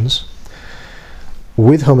directions,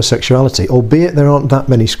 with homosexuality, albeit there aren't that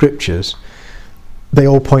many scriptures, they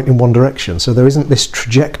all point in one direction. So there isn't this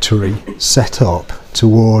trajectory set up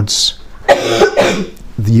towards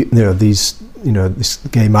this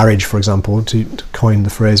gay marriage, for example, to coin the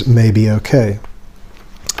phrase, may be okay.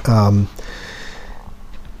 There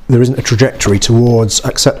isn't a trajectory towards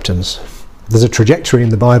acceptance. There's a trajectory in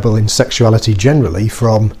the Bible in sexuality generally,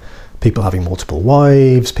 from people having multiple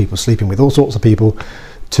wives, people sleeping with all sorts of people,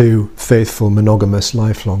 to faithful, monogamous,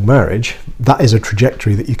 lifelong marriage. That is a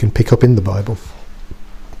trajectory that you can pick up in the Bible.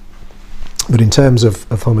 But in terms of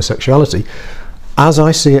homosexuality, as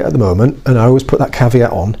I see it at the moment, and I always put that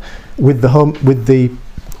caveat on, with the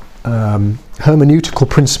hermeneutical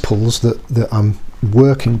principles that I'm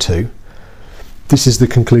working to, this is the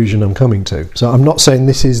conclusion I'm coming to. So I'm not saying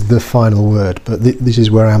this is the final word, but this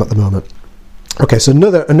is where I am at the moment. Okay, so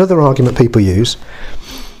another argument people use: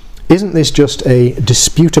 isn't this just a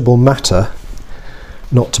disputable matter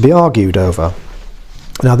not to be argued over?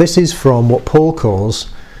 Now, this is from what Paul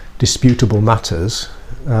calls disputable matters.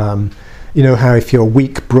 You know how if your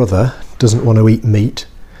weak brother doesn't want to eat meat,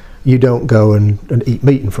 you don't go and eat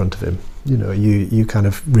meat in front of him. You know, you kind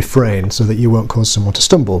of refrain so that you won't cause someone to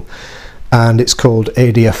stumble. And it's called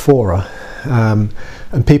adiaphora.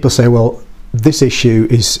 And people say, well, this issue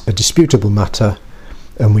is a disputable matter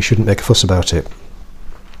and we shouldn't make a fuss about it.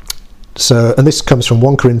 So, and this comes from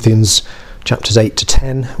 1 Corinthians chapters 8 to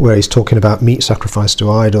 10, where he's talking about meat sacrificed to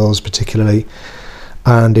idols particularly,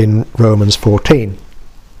 and in Romans 14,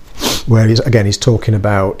 where he's talking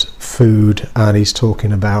about food, and he's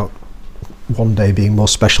talking about one day being more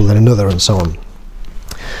special than another, and so on.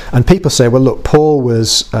 And people say, well, look, Paul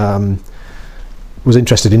was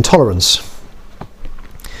interested in tolerance.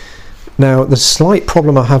 Now, the slight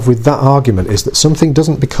problem I have with that argument is that something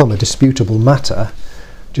doesn't become a disputable matter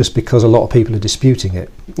just because a lot of people are disputing it.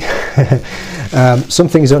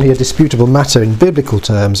 Something is only a disputable matter in biblical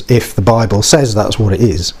terms if the Bible says that's what it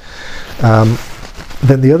is.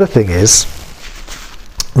 Then the other thing is,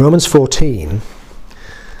 Romans 14,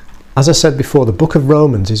 as I said before, the book of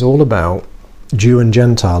Romans is all about Jew and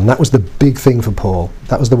Gentile, and that was the big thing for Paul.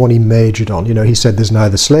 That was the one he majored on. You know, he said there's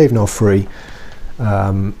neither slave nor free,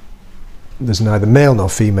 there's neither male nor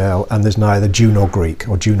female, and there's neither Jew nor Greek,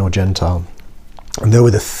 or Jew nor Gentile. And there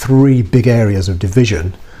were the three big areas of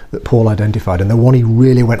division that Paul identified, and the one he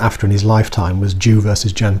really went after in his lifetime was Jew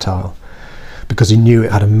versus Gentile, because he knew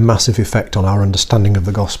it had a massive effect on our understanding of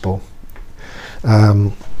the gospel,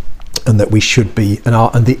 and that we should be,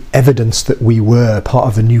 and the evidence that we were part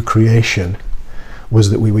of a new creation was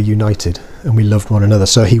that we were united and we loved one another.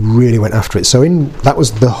 So he really went after it. So that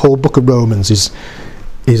was the whole book of Romans is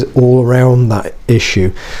all around that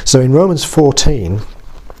issue. So in Romans 14,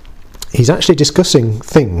 he's actually discussing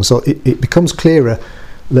things, so it becomes clearer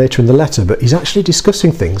later in the letter, but he's actually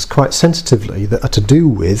discussing things quite sensitively that are to do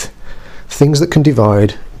with things that can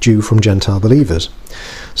divide Jew from Gentile believers.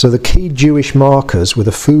 So the key Jewish markers were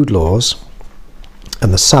the food laws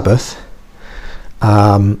and the Sabbath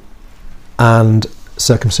and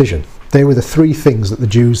circumcision. They were the three things that the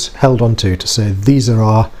Jews held on to say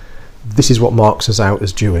this is what marks us out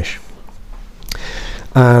as Jewish.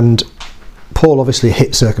 And Paul obviously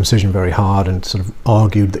hit circumcision very hard and sort of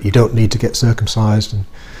argued that you don't need to get circumcised and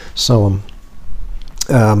so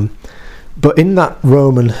on. But in that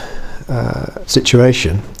Roman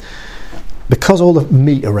situation, because all the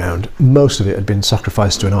meat around, most of it had been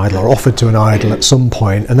sacrificed to an idol or offered to an idol at some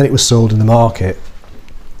point, and then it was sold in the market,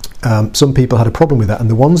 some people had a problem with that, and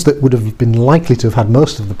the ones that would have been likely to have had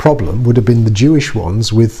most of the problem would have been the Jewish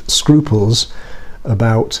ones with scruples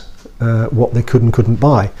about what they could and couldn't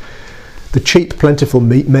buy. The cheap, plentiful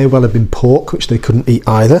meat may well have been pork, which they couldn't eat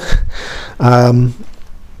either. And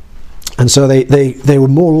so they were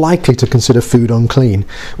more likely to consider food unclean,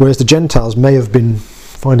 whereas the Gentiles may have been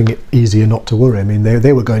finding it easier not to worry. I mean,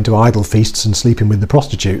 they were going to idol feasts and sleeping with the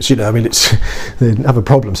prostitutes. You know, I mean, they didn't have a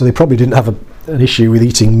problem, so they probably didn't have an issue with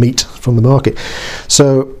eating meat from the market.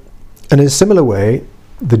 So, and in a similar way,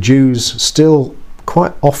 the Jews still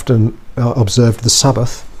quite often observed the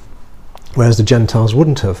Sabbath, whereas the Gentiles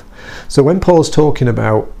wouldn't have. So when Paul's talking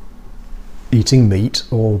about eating meat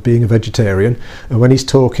or being a vegetarian, and when he's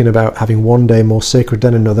talking about having one day more sacred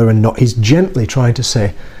than another and not, he's gently trying to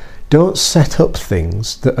say, don't set up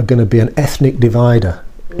things that are going to be an ethnic divider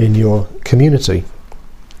in your community.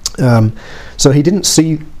 So he didn't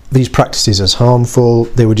see these practices as harmful,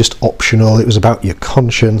 they were just optional, it was about your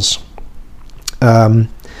conscience. But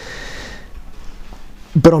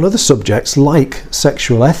on other subjects like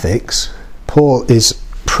sexual ethics, Paul is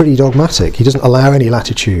pretty dogmatic. He doesn't allow any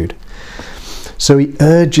latitude. So he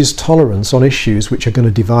urges tolerance on issues which are going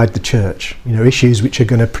to divide the church, you know, issues which are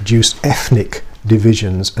going to produce ethnic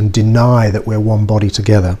divisions and deny that we're one body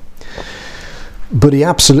together. But he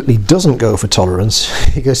absolutely doesn't go for tolerance.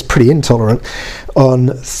 He goes pretty intolerant on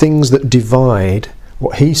things that divide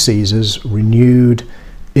what he sees as renewed,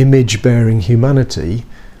 image-bearing humanity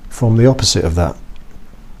from the opposite of that.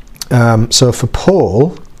 So for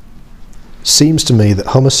Paul, seems to me that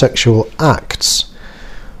homosexual acts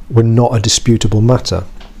were not a disputable matter.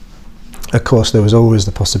 Of course, there was always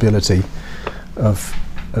the possibility of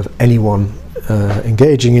anyone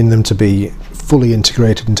engaging in them to be fully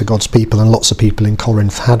integrated into God's people, and lots of people in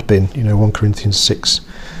Corinth had been, 1 Corinthians 6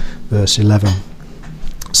 verse 11.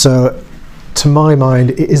 So to my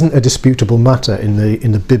mind, it isn't a disputable matter in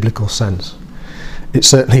the biblical sense. It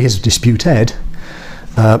certainly is disputed,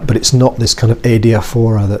 but it's not this kind of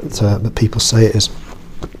adiaphora that people say it is.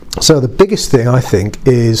 So the biggest thing, I think,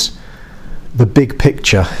 is the big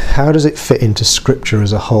picture. How does it fit into Scripture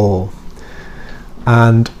as a whole?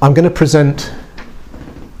 And I'm going to present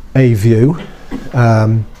a view.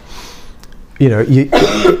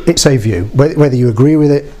 It's a view. Whether you agree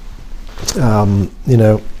with it,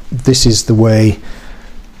 this is the way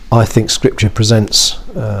I think Scripture presents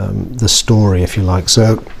the story, if you like.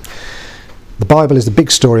 So the Bible is the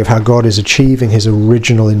big story of how God is achieving his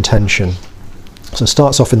original intention. So it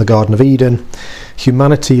starts off in the Garden of Eden.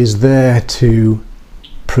 Humanity is there to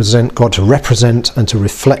present God, to represent and to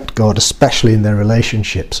reflect God, especially in their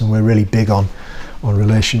relationships. And we're really big on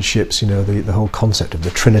relationships, the whole concept of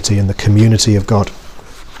the Trinity and the community of God.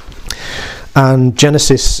 And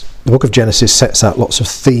the book of Genesis sets out lots of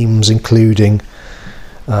themes, including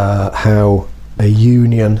how a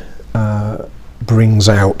union brings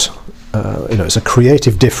out, it's a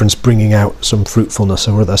creative difference bringing out some fruitfulness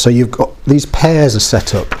or other. So you've got these pairs are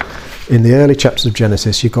set up in the early chapters of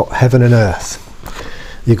Genesis. You've got heaven and earth,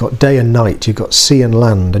 you've got day and night, you've got sea and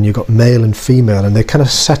land, and you've got male and female, and they're kind of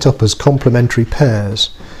set up as complementary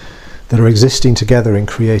pairs that are existing together in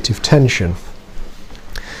creative tension.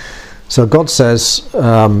 So God says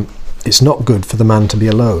it's not good for the man to be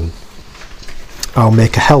alone. I'll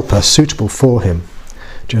make a helper suitable for him.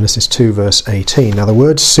 Genesis 2 verse 18. Now the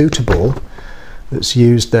word suitable that's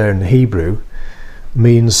used there in the Hebrew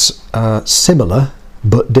means similar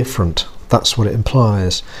but different. That's what it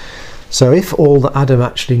implies. So if all that Adam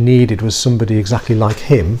actually needed was somebody exactly like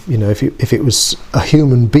him, if it was a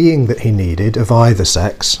human being that he needed of either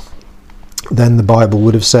sex, then the Bible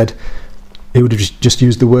would have said, it would have just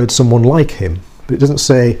used the word someone like him. But it doesn't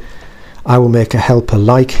say, I will make a helper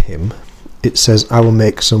like him. It says, I will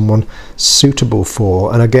make someone suitable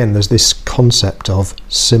for. And again, there's this concept of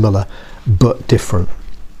similar but different.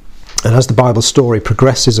 And as the Bible story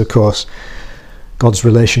progresses, of course, God's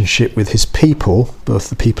relationship with his people, both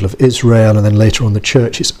the people of Israel and then later on the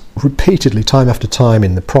church, is repeatedly, time after time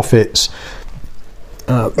in the prophets,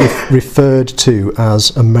 referred to as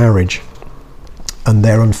a marriage. And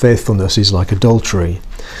their unfaithfulness is like adultery.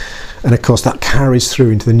 And of course that carries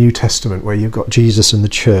through into the New Testament, where you've got Jesus and the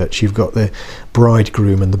church, you've got the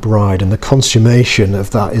bridegroom and the bride, and the consummation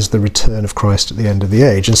of that is the return of Christ at the end of the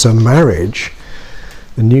age. And so marriage,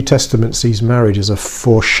 the New Testament sees marriage as a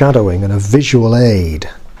foreshadowing and a visual aid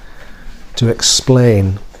to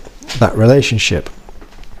explain that relationship.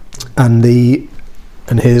 And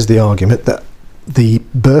here's the argument that the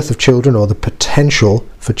birth of children, or the potential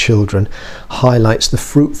for children, highlights the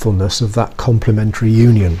fruitfulness of that complementary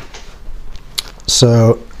union.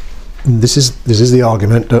 So this is the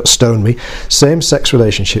argument, don't stone me. Same-sex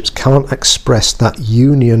relationships can't express that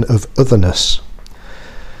union of otherness.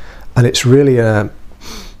 And it's really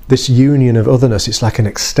this union of otherness, it's like an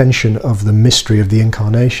extension of the mystery of the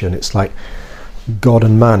incarnation. It's like God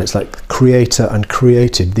and man, it's like creator and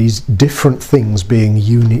created, these different things being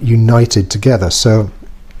united together. So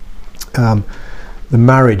the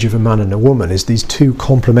marriage of a man and a woman is these two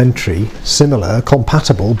complementary, similar,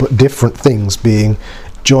 compatible, but different things being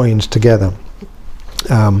joined together.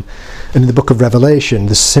 And in the book of Revelation,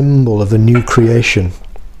 the symbol of the new creation,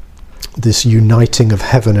 this uniting of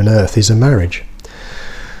heaven and earth, is a marriage.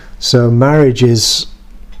 So marriage is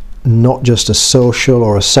not just a social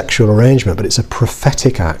or a sexual arrangement, but it's a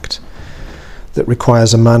prophetic act that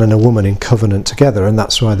requires a man and a woman in covenant together, and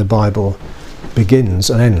that's why the Bible begins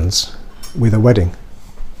and ends with a wedding.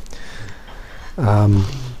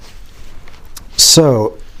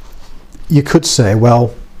 So you could say,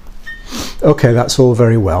 well, okay, that's all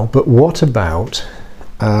very well, but what about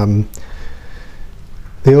the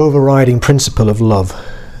overriding principle of love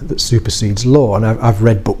that supersedes law? And I've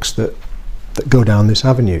read books that go down this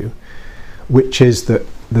avenue, which is that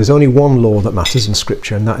there's only one law that matters in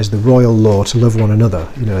Scripture, and that is the royal law to love one another.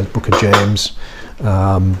 In the book of James,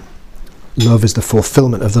 love is the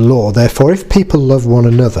fulfillment of the law. Therefore, if people love one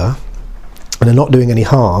another and are not doing any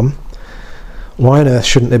harm, why on earth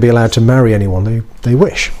shouldn't they be allowed to marry anyone they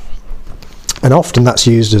wish? And often that's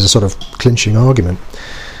used as a sort of clinching argument.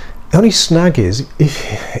 The only snag is,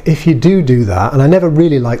 if you do that, and I never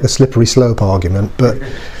really like the slippery slope argument, but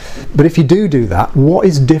if you do that, what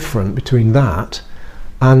is different between that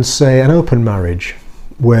and, say, an open marriage,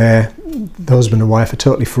 where the husband and wife are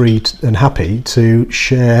totally free and happy to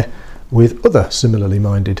share with other similarly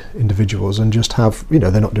minded individuals and just have,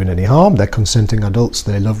 they're not doing any harm, they're consenting adults,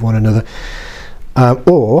 they love one another.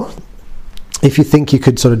 Or if you think you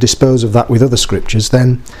could sort of dispose of that with other scriptures,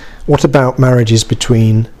 then what about marriages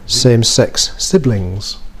between same-sex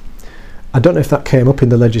siblings? I don't know if that came up in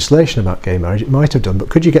the legislation about gay marriage. It might have done, but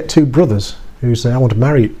could you get two brothers who say, I want to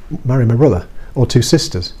marry my brother, or two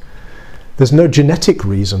sisters? There's no genetic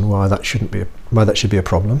reason why that should be a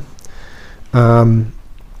problem.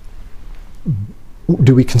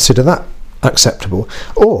 Do we consider that acceptable?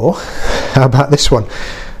 Or how about this one?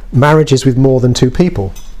 Marriages with more than two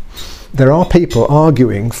people. There are people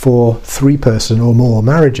arguing for 3-person or more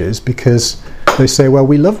marriages because they say, well,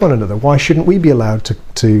 we love one another. Why shouldn't we be allowed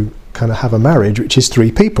to kind of have a marriage which is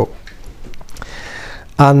 3 people?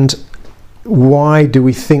 And why do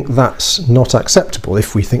we think that's not acceptable?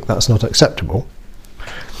 If we think that's not acceptable,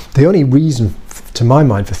 the only reason, to my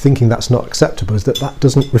mind, for thinking that's not acceptable is that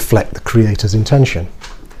doesn't reflect the Creator's intention.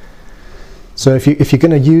 So if you're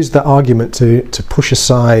going to use that argument to push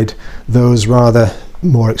aside those rather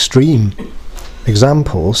more extreme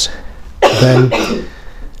examples, then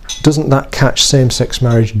doesn't that catch same-sex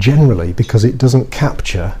marriage generally, because it doesn't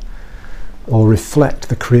capture or reflect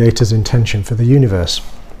the Creator's intention for the universe?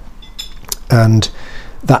 And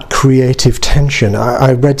that creative tension,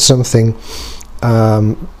 I read something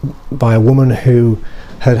by a woman who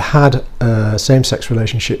had a same-sex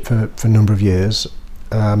relationship for a number of years,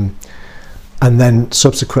 and then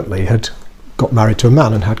subsequently had got married to a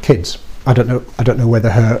man and had kids. I don't know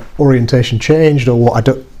whether her orientation changed or what. I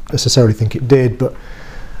don't necessarily think it did, but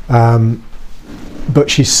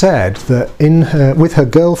she said that with her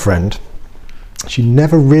girlfriend, she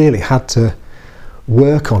never really had to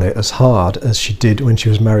work on it as hard as she did when she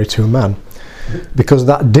was married to a man, because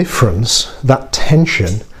that difference, that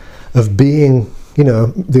tension of being,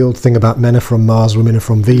 the old thing about men are from Mars, women are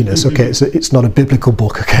from Venus. Okay, it's not a biblical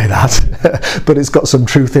book, okay, that, but it's got some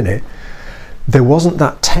truth in it. There wasn't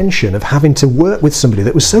that tension of having to work with somebody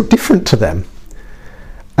that was so different to them,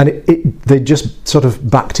 and they just sort of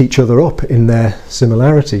backed each other up in their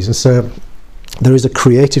similarities. And so there is a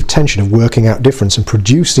creative tension of working out difference and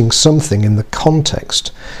producing something in the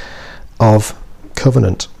context of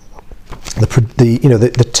covenant.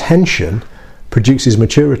 The tension produces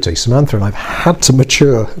maturity. Samantha and I've had to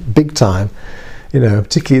mature big time,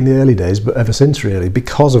 particularly in the early days, but ever since really,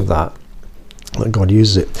 because of that God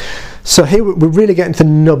uses it. So here we're really getting to the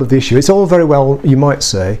nub of the issue. It's all very well, you might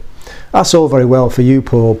say, that's all very well for you,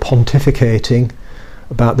 Paul, pontificating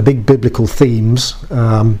about the big biblical themes,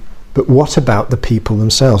 but what about the people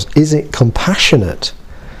themselves? Is it compassionate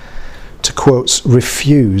to, quotes,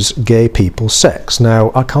 refuse gay people sex?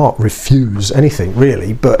 Now, I can't refuse anything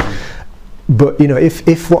really, but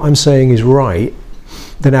if what I'm saying is right,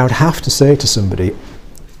 then I would have to say to somebody,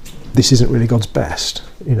 this isn't really God's best.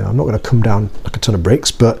 I'm not going to come down like a ton of bricks,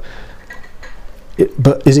 but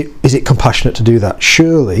is it compassionate to do that?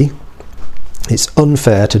 Surely it's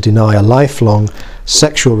unfair to deny a lifelong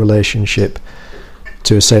sexual relationship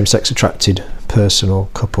to a same-sex attracted person or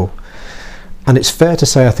couple. And it's fair to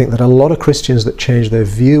say, I think, that a lot of Christians that change their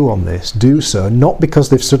view on this do so not because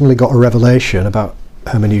they've suddenly got a revelation about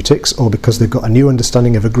hermeneutics or because they've got a new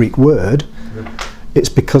understanding of a Greek word. It's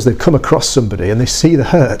because they've come across somebody and they see the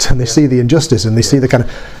hurt and they see the injustice and they see the kind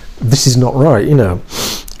of, this is not right,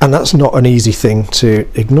 and that's not an easy thing to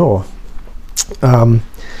ignore.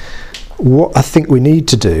 What I think we need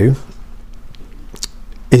to do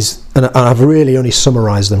is, and I've really only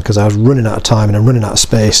summarised them because I was running out of time and I'm running out of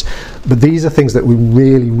space, but these are things that we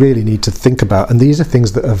really, really need to think about, and these are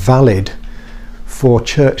things that are valid for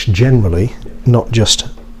church generally, not just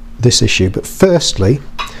this issue. But firstly,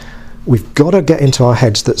 we've got to get into our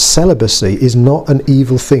heads that celibacy is not an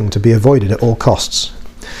evil thing to be avoided at all costs.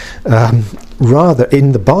 Rather,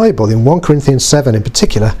 in the Bible, in 1 Corinthians 7 in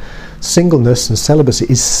particular, singleness and celibacy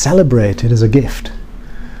is celebrated as a gift.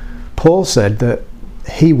 Paul said that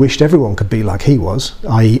he wished everyone could be like he was,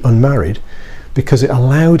 i.e. unmarried, because it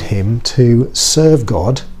allowed him to serve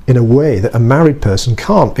God in a way that a married person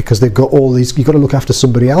can't, because they've got all these, you've got to look after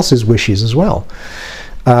somebody else's wishes as well.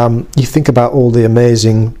 You think about all the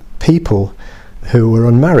amazing people who were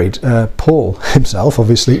unmarried. Paul himself,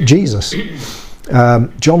 obviously, Jesus.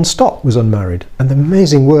 John Stott was unmarried, and the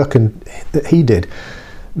amazing work that he did.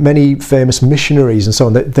 many famous missionaries and so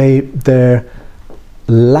on, that their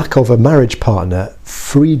lack of a marriage partner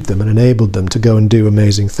freed them and enabled them to go and do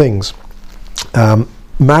amazing things.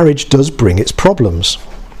 Marriage does bring its problems.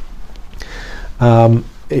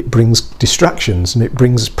 It brings distractions and it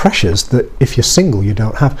brings pressures that if you're single you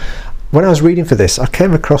don't have. When I was reading for this, I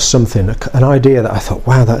came across something, an idea that I thought,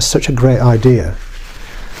 wow, that's such a great idea.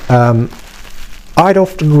 I'd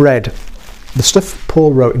often read the stuff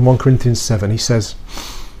Paul wrote in 1 Corinthians 7. He says,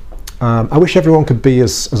 I wish everyone could be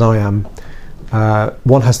as I am.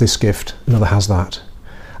 One has this gift, another has that.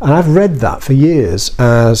 And I've read that for years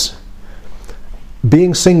as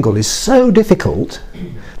being single is so difficult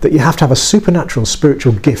that you have to have a supernatural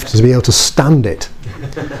spiritual gift to be able to stand it.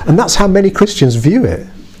 And that's how many Christians view it.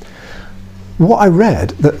 What I read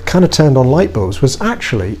that kind of turned on light bulbs was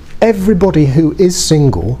actually everybody who is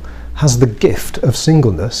single has the gift of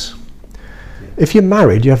singleness. If you're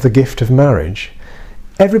married, you have the gift of marriage.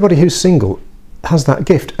 Everybody who's single has that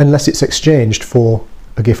gift unless it's exchanged for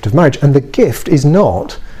a gift of marriage. And the gift is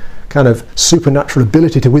not kind of supernatural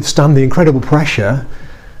ability to withstand the incredible pressure,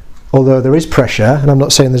 although there is pressure, and I'm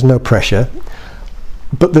not saying there's no pressure,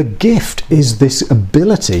 but the gift is this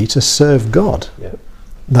ability to serve God. Yeah.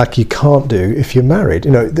 Like you can't do if you're married.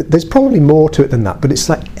 You know, there's probably more to it than that, but it's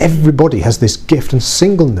like everybody has this gift, and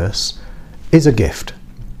singleness is a gift.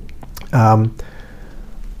 I'm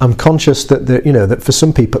conscious that that for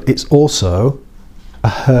some people it's also a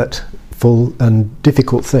hurtful and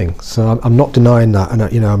difficult thing. So I'm not denying that, and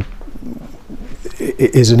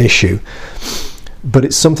it is an issue. But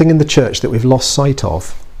it's something in the church that we've lost sight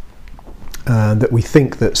of, that we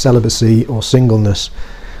think that celibacy or singleness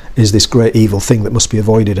is this great evil thing that must be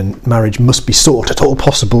avoided and marriage must be sought at all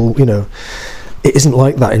possible. It isn't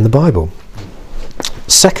like that in the Bible.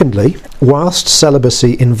 Secondly, whilst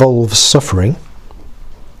celibacy involves suffering,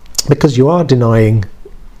 because you are denying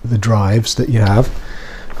the drives that you have,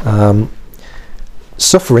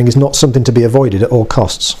 suffering is not something to be avoided at all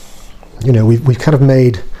costs. We've kind of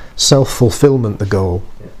made self-fulfillment the goal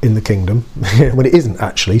in the kingdom, when it isn't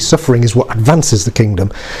actually. Suffering is what advances the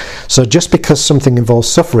kingdom. So just because something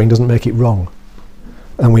involves suffering doesn't make it wrong,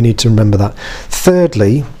 and we need to remember that.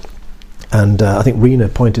 Thirdly, and I think Rena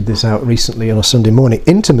pointed this out recently on a Sunday morning,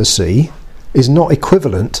 intimacy is not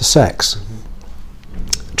equivalent to sex.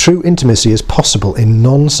 True intimacy is possible in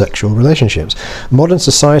non-sexual relationships. Modern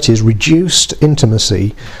society has reduced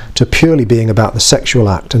intimacy to purely being about the sexual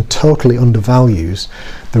act and totally undervalues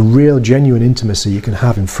the real genuine intimacy you can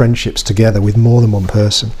have in friendships together with more than one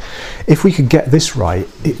person. If we could get this right,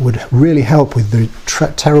 it would really help with the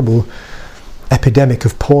terrible epidemic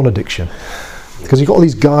of porn addiction. Because you've got all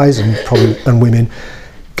these guys and women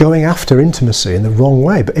going after intimacy in the wrong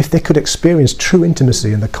way. But if they could experience true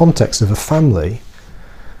intimacy in the context of a family,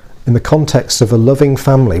 in the context of a loving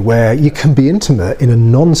family where you can be intimate in a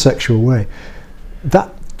non-sexual way,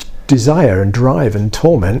 that desire and drive and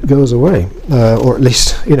torment goes away, or at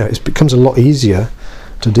least it becomes a lot easier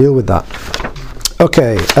to deal with that.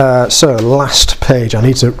 Okay, so last page. I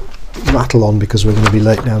need to rattle on because we're going to be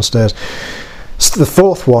late downstairs. So the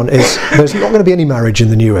fourth one is there's not going to be any marriage in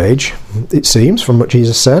the new age, it seems, from what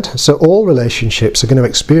Jesus said. So all relationships are going to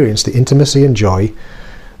experience the intimacy and joy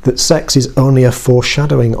that sex is only a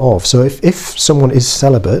foreshadowing of. So if someone is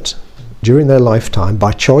celibate during their lifetime,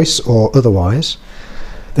 by choice or otherwise,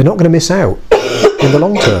 they're not going to miss out in the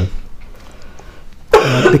long term,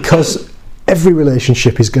 because every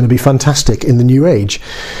relationship is going to be fantastic in the new age.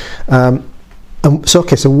 So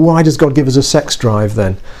why does God give us a sex drive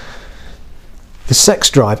then? The sex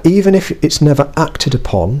drive, even if it's never acted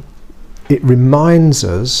upon, it reminds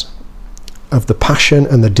us of the passion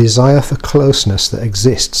and the desire for closeness that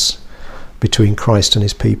exists between Christ and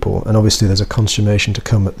his people. And obviously there's a consummation to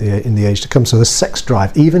come in the age to come. So the sex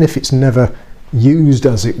drive, even if it's never used,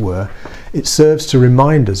 as it were, it serves to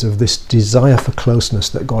remind us of this desire for closeness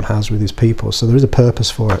that God has with his people. So there is a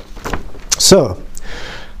purpose for it. So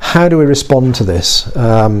how do we respond to this?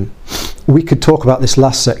 We could talk about this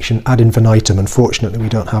last section ad infinitum. Unfortunately, we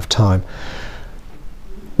don't have time.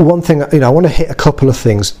 One thing, I want to hit a couple of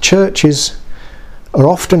things. Churches are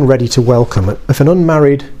often ready to welcome it. If an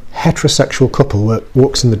unmarried heterosexual couple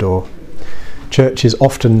walks in the door, churches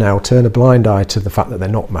often now turn a blind eye to the fact that they're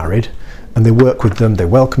not married, and they work with them, they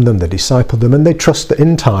welcome them, they disciple them, and they trust that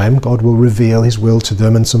in time God will reveal his will to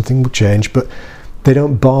them and something will change, but they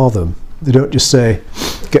don't bar them. They don't just say,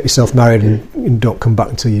 get yourself married and don't come back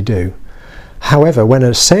until you do. However, when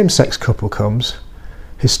a same-sex couple comes,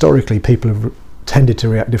 historically people have tended to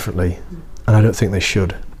react differently, and I don't think they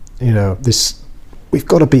should. We've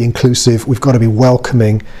got to be inclusive, we've got to be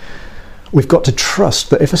welcoming, we've got to trust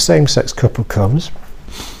that if a same-sex couple comes,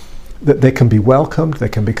 that they can be welcomed, they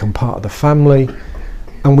can become part of the family,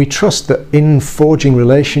 and we trust that in forging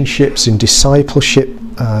relationships, in discipleship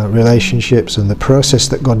relationships, and the process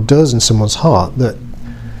that God does in someone's heart, that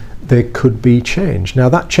there could be change. Now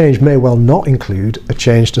that change may well not include a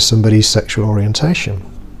change to somebody's sexual orientation.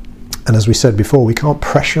 And as we said before, we can't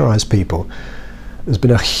pressurize people. There's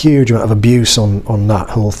been a huge amount of abuse on that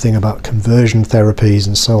whole thing about conversion therapies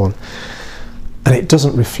and so on. And it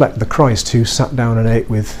doesn't reflect the Christ who sat down and ate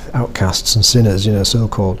with outcasts and sinners,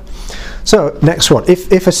 so-called. So, next one.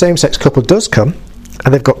 If a same-sex couple does come,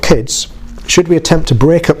 and they've got kids, should we attempt to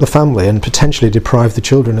break up the family and potentially deprive the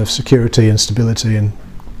children of security and stability and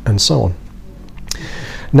so on?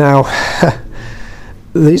 Now,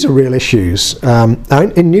 these are real issues.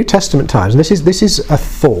 In New Testament times, and this is a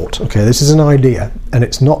thought, okay, this is an idea, and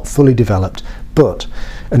it's not fully developed, but,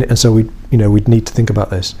 and so we'd need to think about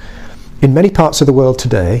this. In many parts of the world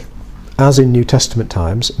today, as in New Testament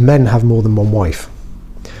times, men have more than one wife.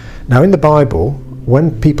 Now in the Bible,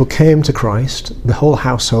 when people came to Christ, the whole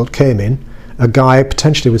household came in, a guy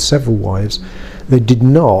potentially with several wives. They did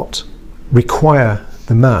not require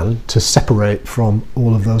the man to separate from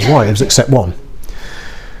all of those wives except one.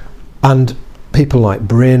 And people like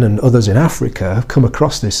Bryn and others in Africa have come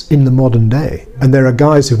across this in the modern day. And there are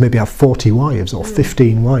guys who maybe have 40 wives or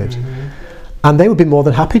 15 wives. And they would be more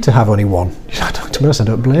than happy to have only one. To be honest, I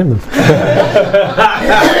don't blame them.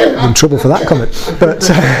 I'm in trouble for that comment. But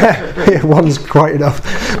yeah, one's quite enough.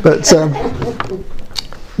 But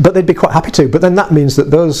they'd be quite happy to. But then that means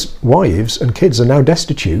that those wives and kids are now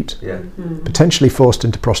destitute, potentially forced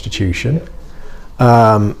into prostitution.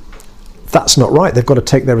 That's not right. They've got to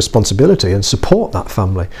take their responsibility and support that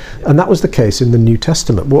family. And that was the case in the New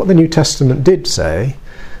Testament. What the New Testament did say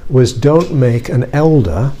was, don't make an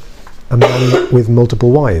elder a man with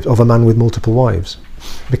multiple wives,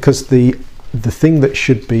 because the thing that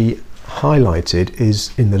should be highlighted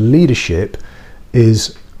is in the leadership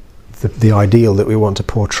is the ideal that we want to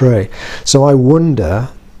portray. So I wonder,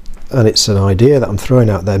 and it's an idea that I'm throwing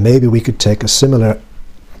out there, maybe we could take a similar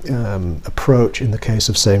approach in the case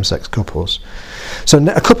of same-sex couples. So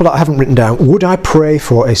a couple that I haven't written down. Would I pray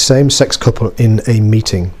for a same-sex couple in a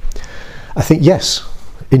meeting? I think yes,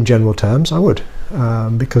 in general terms I would.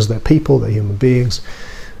 Because they're people, they're human beings.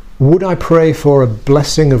 Would I pray for a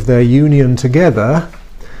blessing of their union together?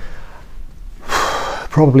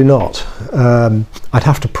 Probably not. I'd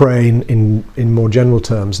have to pray in more general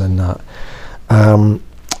terms than that.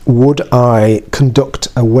 Would I conduct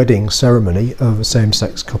a wedding ceremony of a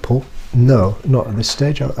same-sex couple? No, not at this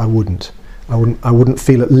stage. I wouldn't. I wouldn't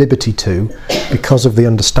feel at liberty to, because of the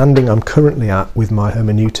understanding I'm currently at with my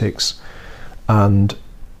hermeneutics, and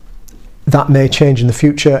that may change in the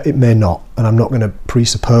future, it may not, and I'm not going to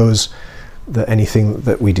presuppose that anything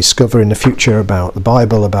that we discover in the future about the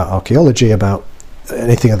Bible, about archaeology, about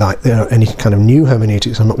anything of that, any kind of new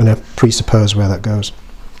hermeneutics, I'm not going to presuppose where that goes.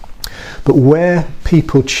 But where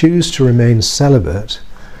people choose to remain celibate,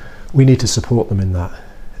 we need to support them in that.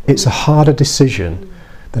 It's a harder decision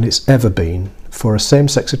than it's ever been for a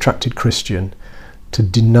same-sex attracted Christian to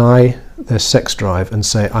deny their sex drive and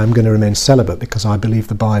say, I'm going to remain celibate because I believe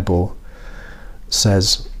the Bible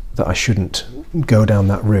says that I shouldn't go down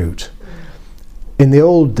that route. In the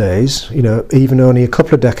old days, even only a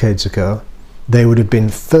couple of decades ago, they would have been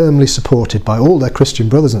firmly supported by all their Christian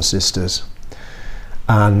brothers and sisters,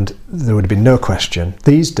 and there would have been no question.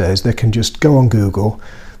 These days they can just go on Google,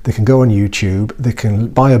 they can go on YouTube, they can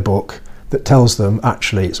buy a book that tells them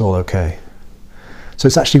actually it's all okay. So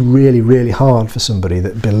it's actually really, really hard for somebody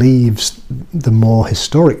that believes the more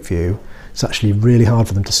historic view. It's actually really hard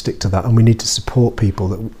for them to stick to that, and we need to support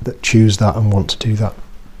people that choose that and want to do that.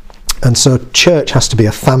 And so church has to be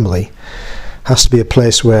a family, has to be a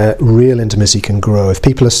place where real intimacy can grow. If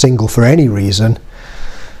people are single for any reason,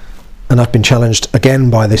 and I've been challenged again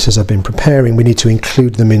by this as I've been preparing, we need to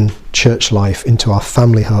include them in church life, into our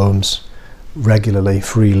family homes regularly,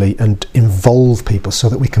 freely, and involve people so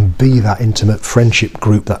that we can be that intimate friendship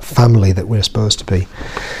group, that family that we're supposed to be.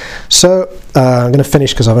 So I'm going to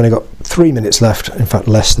finish because I've only got 3 minutes left, in fact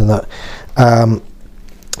less than that.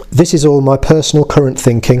 This is all my personal current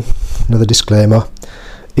thinking, another disclaimer.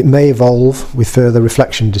 It may evolve with further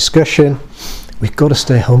reflection and discussion. We've got to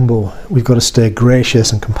stay humble, we've got to stay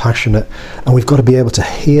gracious and compassionate, and we've got to be able to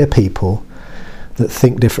hear people that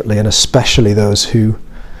think differently, and especially those who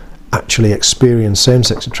actually experience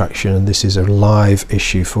same-sex attraction, and this is a live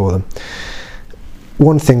issue for them.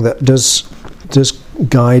 One thing that does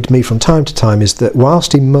guide me from time to time is that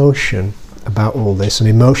whilst emotion about all this and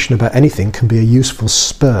emotion about anything can be a useful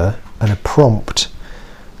spur and a prompt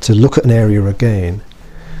to look at an area again,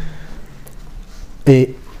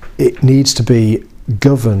 it it needs to be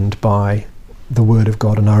governed by the Word of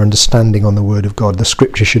God and our understanding on the Word of God. The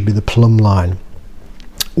Scripture should be the plumb line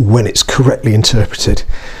when it's correctly interpreted.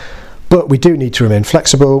 But we do need to remain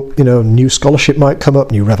flexible. New scholarship might come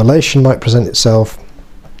up, new revelation might present itself.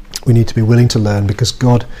 We need to be willing to learn, because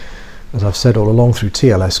God, as I've said all along through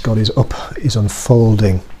TLS, God is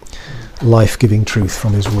unfolding life-giving truth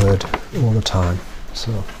from His Word all the time.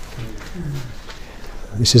 So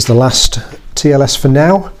this is the last TLS for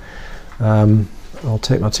now. I'll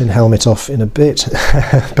take my tin helmet off in a bit,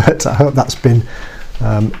 but I hope that's been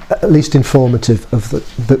at least informative of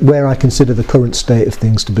where I consider the current state of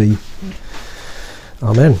things to be.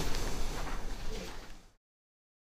 Amen.